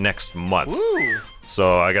test next month. Ooh.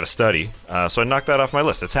 So I got to study. So I knocked that off my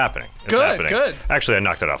list. It's happening. It's happening. Good. Actually, I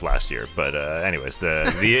knocked it off last year. But anyways,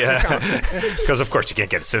 because of course you can't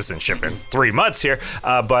get citizenship in 3 months here.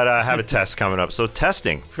 But I have a test coming up. So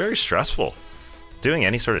testing, very stressful. Doing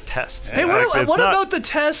any sort of test. Hey, what about the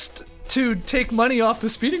test to take money off the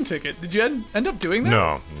speeding ticket? Did you end up doing that?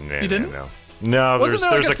 No. You didn't? No, Wasn't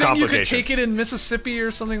there's there a thing complication. you could take it in Mississippi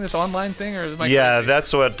or something, this online thing? Or am I Yeah, crazy?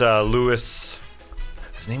 that's what Lewis...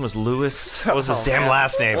 His name was Lewis. What was his damn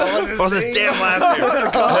last name? What was his damn last name?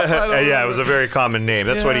 Yeah, it was a very common name.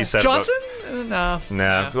 That's what he said. Johnson? No.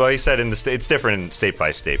 Nah. Well, he said in the state, it's different state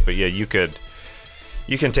by state, but yeah, you can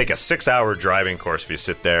take a 6-hour driving course if you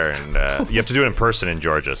sit there, and you have to do it in person in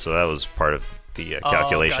Georgia. So that was part of the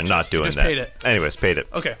calculation. Gotcha. Not You doing just that. paid it. Anyways, paid it.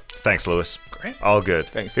 Okay. Thanks, Lewis. Great. All good.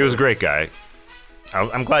 Thanks, He was a Lewis. great guy.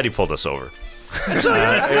 I'm glad he pulled us over. He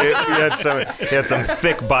had some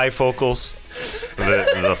thick bifocals.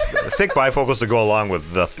 The thick bifocals to go along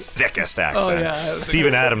with the thickest accent. yeah.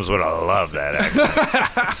 Steven Adams would have loved that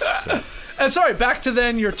accent. And sorry, back to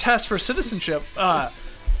then your test for citizenship.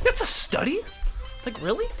 It's a study? Like,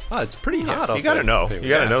 really? Oh, it's pretty hard. You gotta know. You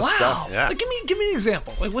gotta know Wow. stuff. Yeah. Like, give me an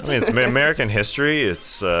example. Like, what's I mean, it's American history.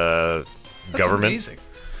 It's That's government. amazing.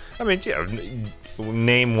 I mean, yeah.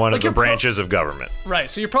 Name one Like of the branches of government.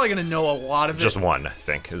 Right, so you're probably going to know a lot of it. Just one, I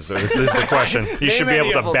think, is the question. You should be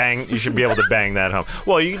able to bang. You should be able to bang that home.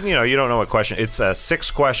 Well, you don't know what question. It's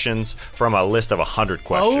 6 questions from a list of 100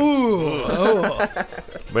 questions. Oh.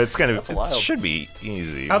 But it should be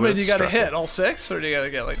easy. How but many it's do you got to stressful. hit? All 6? Or do you got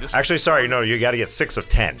to get, like, just... Actually, sorry, no, you got to get 6 of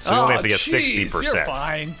 10. So you only have to get 60%. You're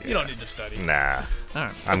fine. You don't need to study. Nah, All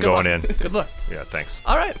right. I'm Good going luck. in. Good luck. Yeah, thanks.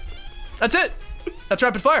 All right. That's it. That's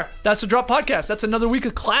Rapid Fire. That's the Drop Podcast. That's another week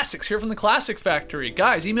of classics here from the Classic Factory.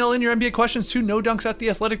 Guys, email in your NBA questions to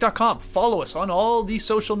nodunks@theathletic.com. Follow us on all the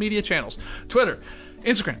social media channels. Twitter,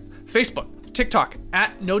 Instagram, Facebook, TikTok,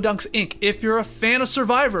 @NoDunksInc. If you're a fan of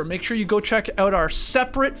Survivor, make sure you go check out our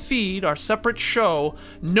separate feed, our separate show,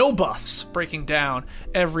 No Buffs, breaking down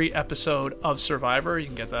every episode of Survivor. You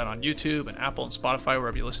can get that on YouTube and Apple and Spotify,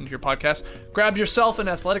 wherever you listen to your podcast. Grab yourself an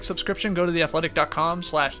Athletic subscription. Go to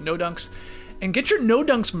theathletic.com/NoDunks. And get your No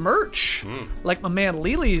Dunks merch, like my man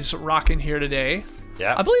Lely's rocking here today.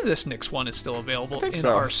 Yeah. I believe this Knicks one is still available in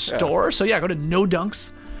so. our store. So yeah, go to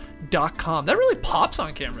nodunks.com. That really pops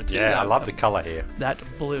on camera too. Yeah, I love the color here. that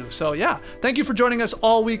blue. So yeah, thank you for joining us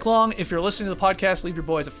all week long. If you're listening to the podcast, leave your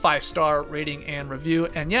boys a 5-star rating and review.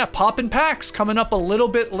 And yeah, Poppin' Packs coming up a little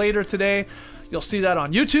bit later today. You'll see that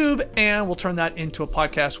on YouTube, and we'll turn that into a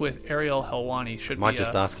podcast with Ariel Helwani. Might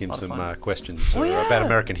just ask him some questions about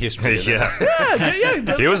American history. Yeah.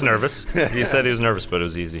 Yeah. He was nervous. He said he was nervous, but it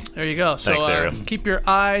was easy. There you go. So Thanks, Ariel. keep your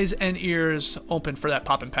eyes and ears open for that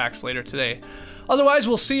Poppin' Packs later today. Otherwise,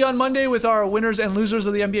 we'll see you on Monday with our winners and losers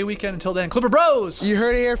of the NBA weekend. Until then, Clipper Bros! You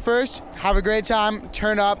heard it here first. Have a great time.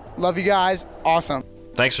 Turn up. Love you guys. Awesome.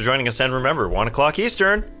 Thanks for joining us, and remember, 1 o'clock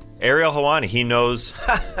Eastern, Ariel Helwani, he knows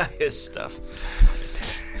his stuff.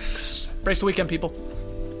 Brace the weekend, people.